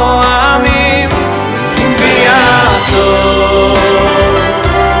Mikol ha'amim v'yato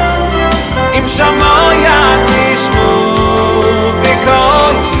Im shamoya tishmu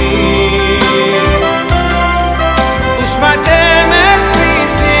v'koili Ushmartem es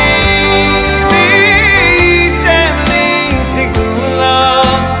brisi V'isem li sigula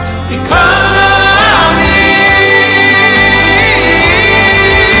Mikol ha'amim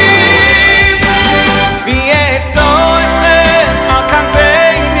V'yeso eschem al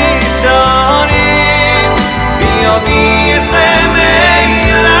kanfei nesharim V'yovi eschem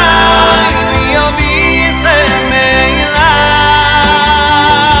elai V'yovi eschem elai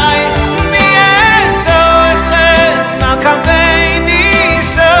V'yeso eschem al kanfei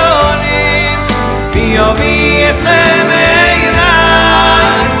nesharim V'yovi eschem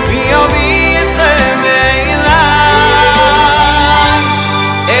elai V'yovi eschem elai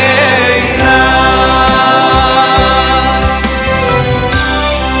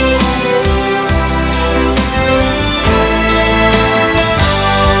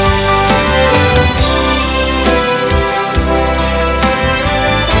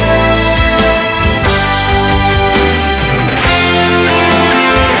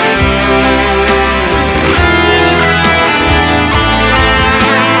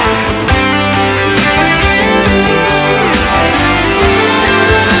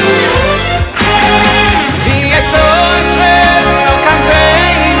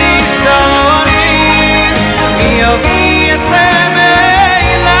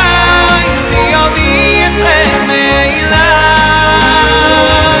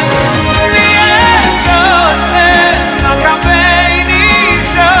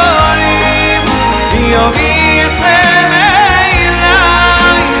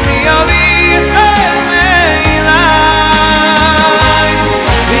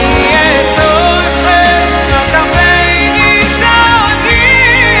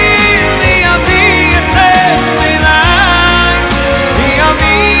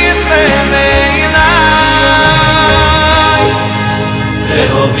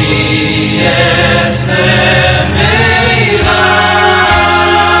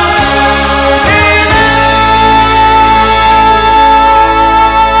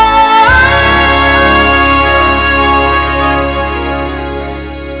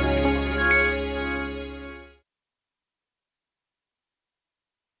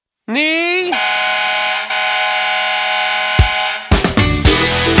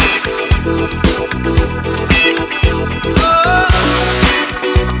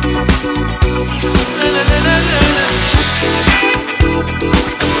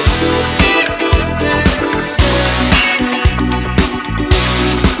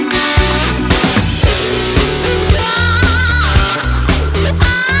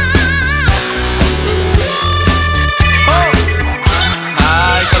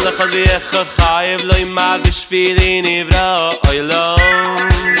ואחד חייב לא ימד בשבילי נברא עולם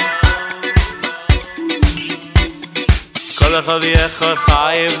כל אחד ואחד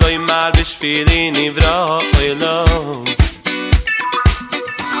חייב לא ימד בשבילי נברא עולם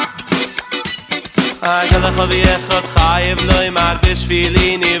כל אחד ואחד חייב לא ימד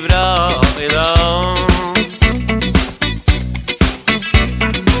בשבילי נברא עולם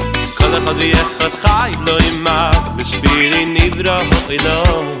כל אחד ואחד חייב לא ימד בשבילי נברא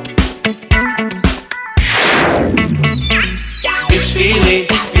עולם בשבילי,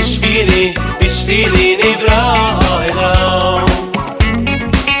 בשבילי, בשבילי נברא עולם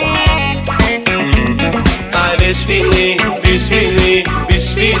בשבילי, בשבילי,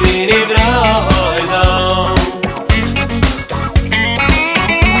 בשבילי נברא עולם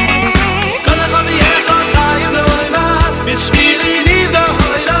כל אחד ואחד חייב לא ימד בשבילי נברא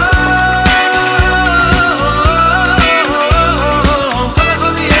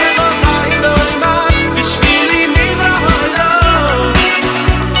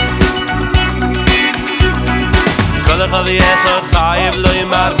ויחד חייב לא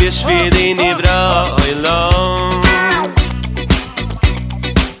ימר בשבילי נברא עולם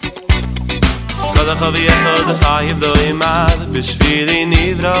כל אחד ויחד חייב לא ימר בשבילי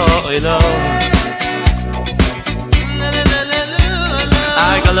נברא עולם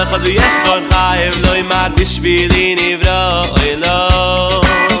כל אחד ויחד חייב לא ימר בשבילי נברא עולם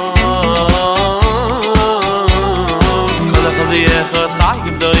כל אחד ויחד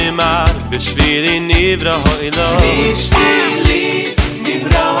חייב לא ימר בשבילי נברא עולם בשבילי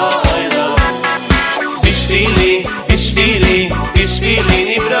נברא עולם בשבילי, בשבילי,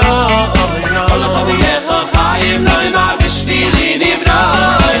 בשבילי נברא עולם כל אחד ואחד חייב לא ימר בשבילי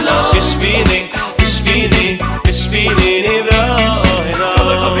נברא עולם בשבילי, בשבילי, בשבילי נברא עולם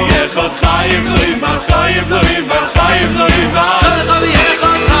כל אחד ואחד חייב לא ימר, חייב לא ימר, חייב לא ימר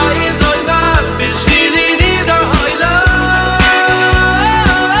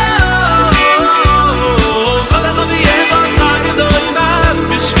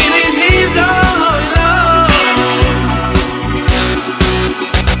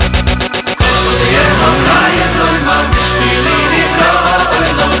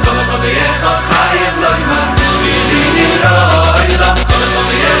כל אחד ואחד חייב לא ימר בשבילי נברא עולם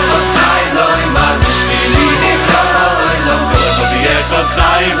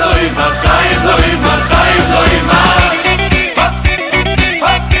חיים לא ימר, חיים לא ימר, חיים לא ימר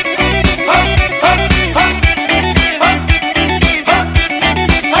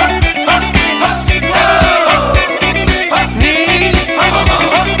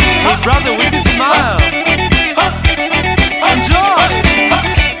Hey brother, with your smile Enjoy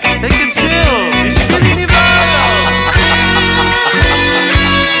Take it chill בשבילי נברא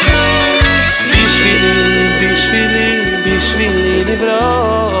בשבילי נברא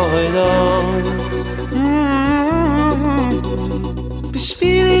עולם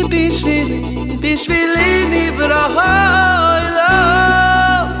בשבילי, בשבילי, בשבילי נברא עולם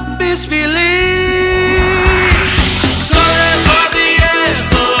בשבילי כל אחד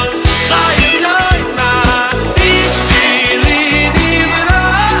יכול חיים לא ימר בשבילי נברא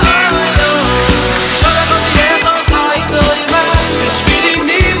עולם כל אחד יכול חיים לא ימר בשבילי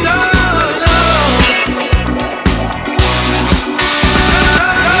נברא עולם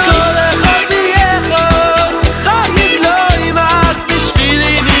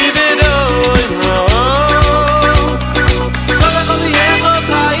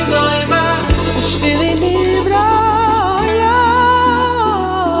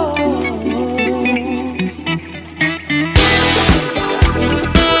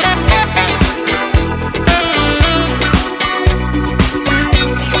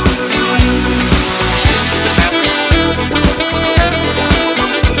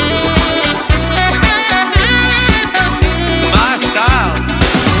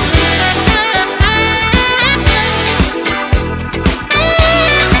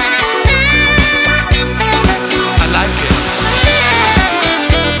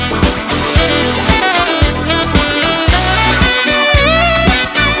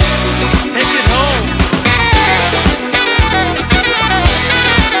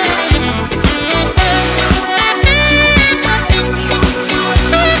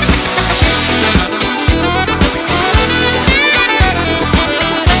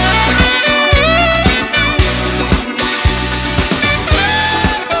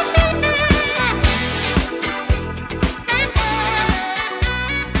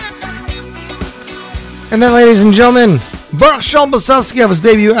And then, ladies and gentlemen, Baruch Shalom Basovsky of his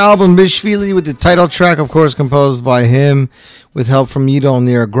debut album Bishvili, with the title track, of course, composed by him with help from Yidol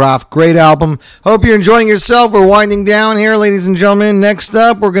Nir Graf. Great album. Hope you're enjoying yourself. We're winding down here, ladies and gentlemen. Next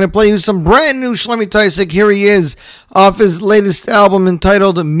up, we're going to play you some brand new Shlomi Taisik. Here he is off his latest album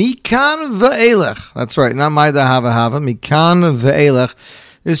entitled Mikan Ve'elech. That's right, not My Dahava Hava, Mikan Ve'elech.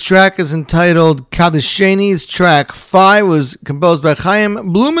 This track is entitled Kadesheni. This track 5 was composed by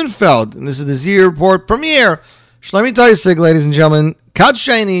Chaim Blumenfeld, and this is the Z Report premiere. Shlomi Taisik, ladies and gentlemen,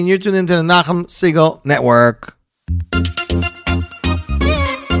 Kadesheni, and you're tuned into the Nachum Segal Network.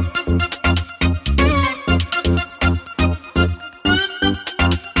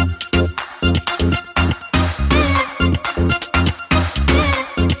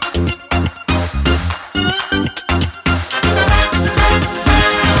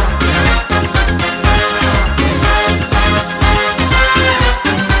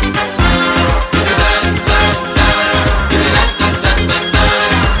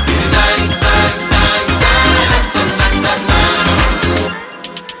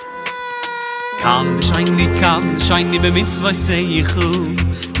 Shiny be mitzvah seichu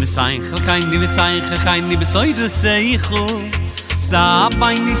V'saychel kaini besoidu seichu Sa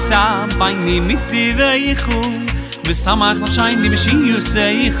baini miti veichu V'samach no shiny beshiyu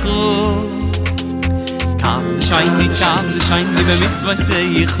seichu Shiny be mitzvah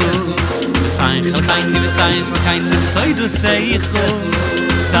seichu V'saychel kaini besoidu seichu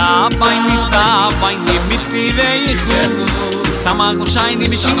Sa baini miti veichu V'samach no shiny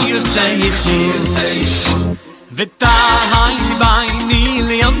beshiyu seichu V'tahai li bayni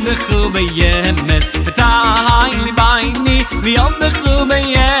liyomdechu beyemes V'tahai li bayni liyomdechu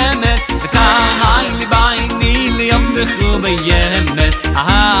beyemes V'tahai li bayni liyomdechu beyemes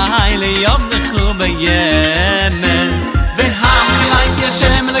Ahai liyomdechu beyemes V'hamchi like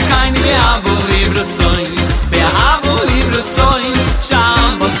Yashem lekayni ve'avu livrutzoy Ve'avu livrutzoy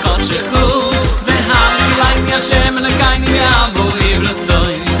Shabbos kodshechu V'hamchi like Yashem lekayni ve'avu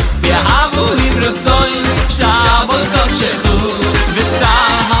livrutzoy Ve'avu livrutzoy Shabbos kodshechu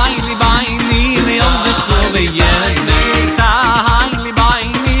V'tahai li bayni liyomdechu beyemes V'tahai li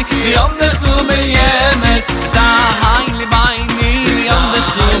bayni liyomdechu beyemes V'tahai li bayni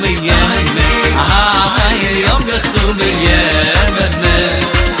liyomdechu beyemes Ahai liyomdechu beyemes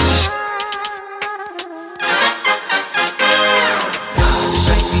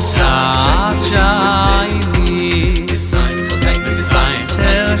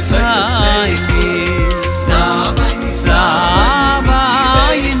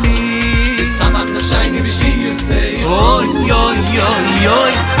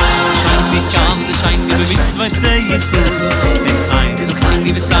I say you so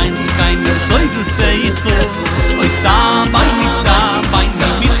the sign kind of so you say it so oi sa by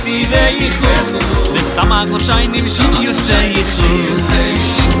miti veichu the sama go shine in you say it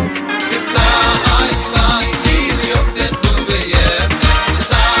so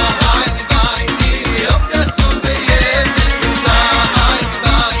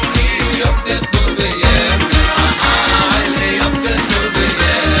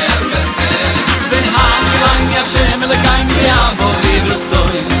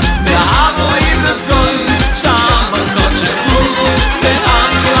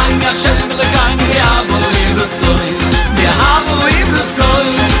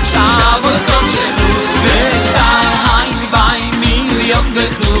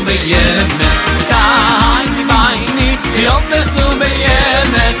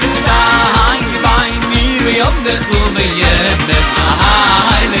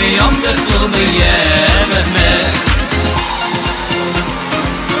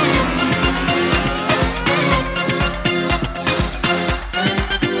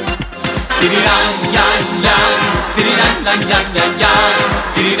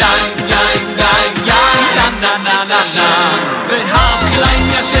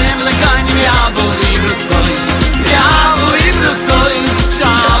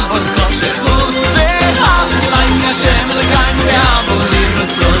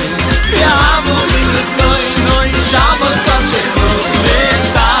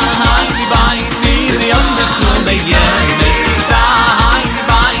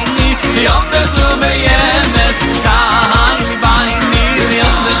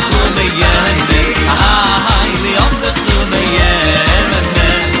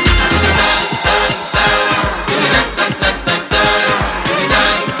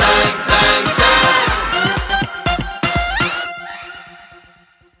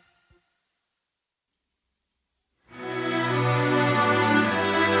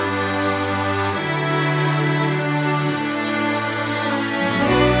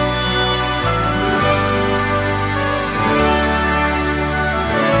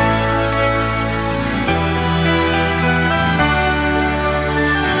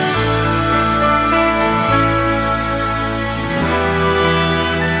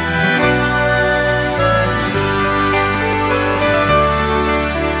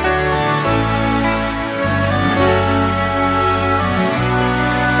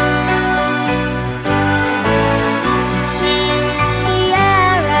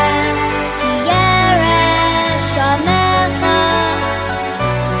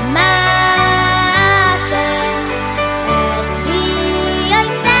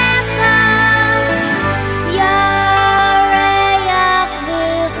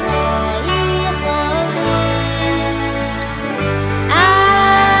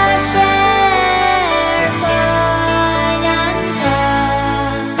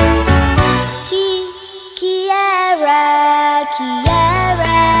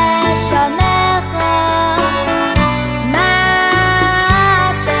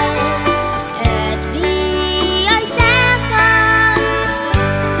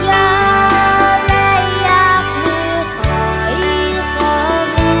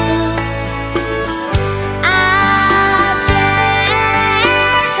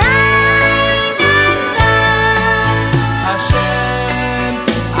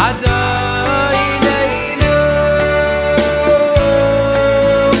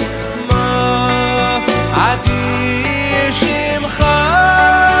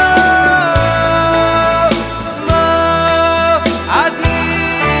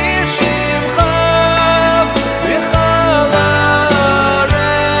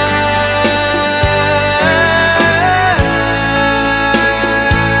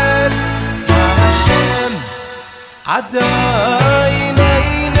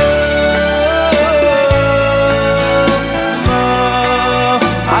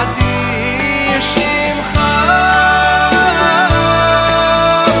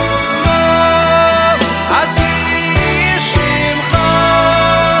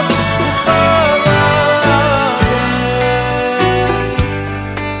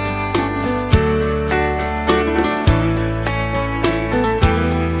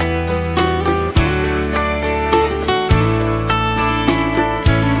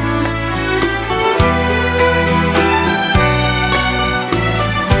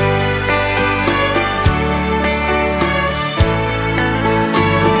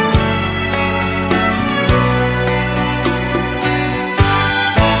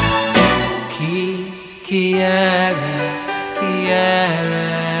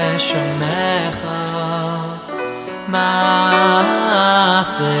shomecha Maaseh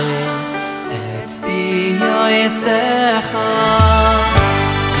etzbiyosecha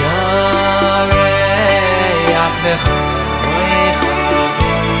Yareach b'chorecha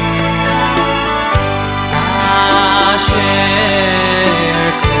Asher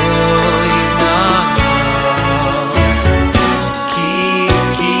koinana Ki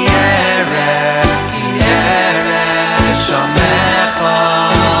erech shomecha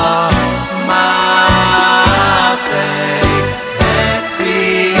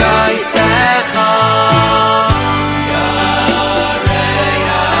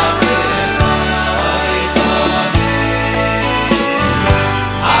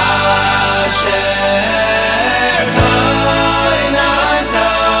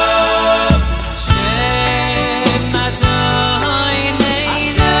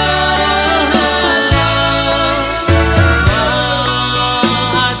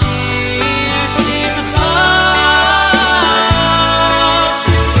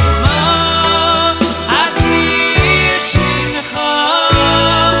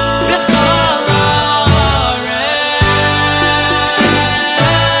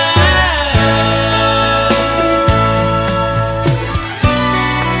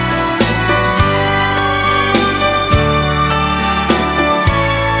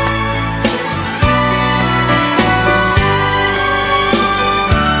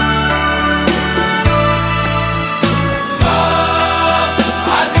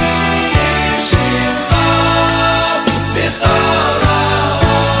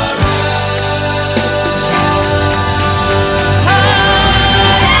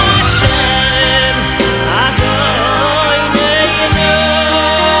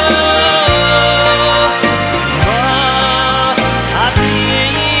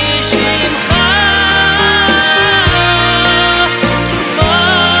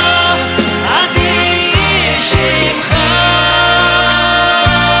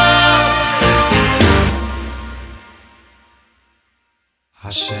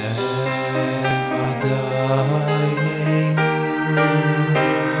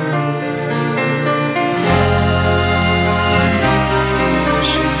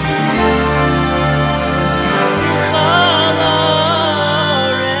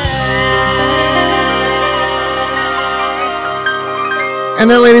And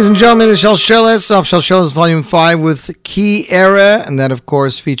then, ladies and gentlemen, is Shalshelis off Shalshelis Volume 5 with Ki Era, and that, of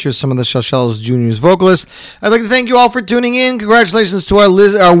course, features some of the Shalshelis Juniors vocalists. I'd like to thank you all for tuning in. Congratulations to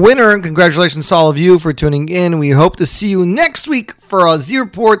our winner, and congratulations to all of you for tuning in. We hope to see you next week for a Z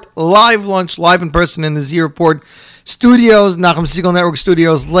Report live lunch, live in person in the Z Report Studios, Nachum Segal Network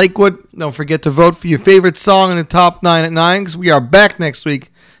Studios, Lakewood. Don't forget to vote for your favorite song in the top 9 at 9, because we are back next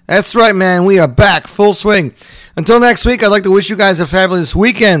week. That's right, man. We are back, full swing. Until next week, I'd like to wish you guys a fabulous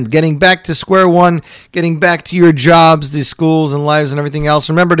weekend, getting back to square one, getting back to your jobs, the schools and lives and everything else.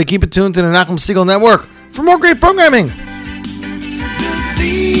 Remember to keep it tuned to the Nachum Segal Network for more great programming.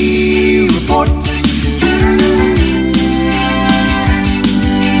 Z Report.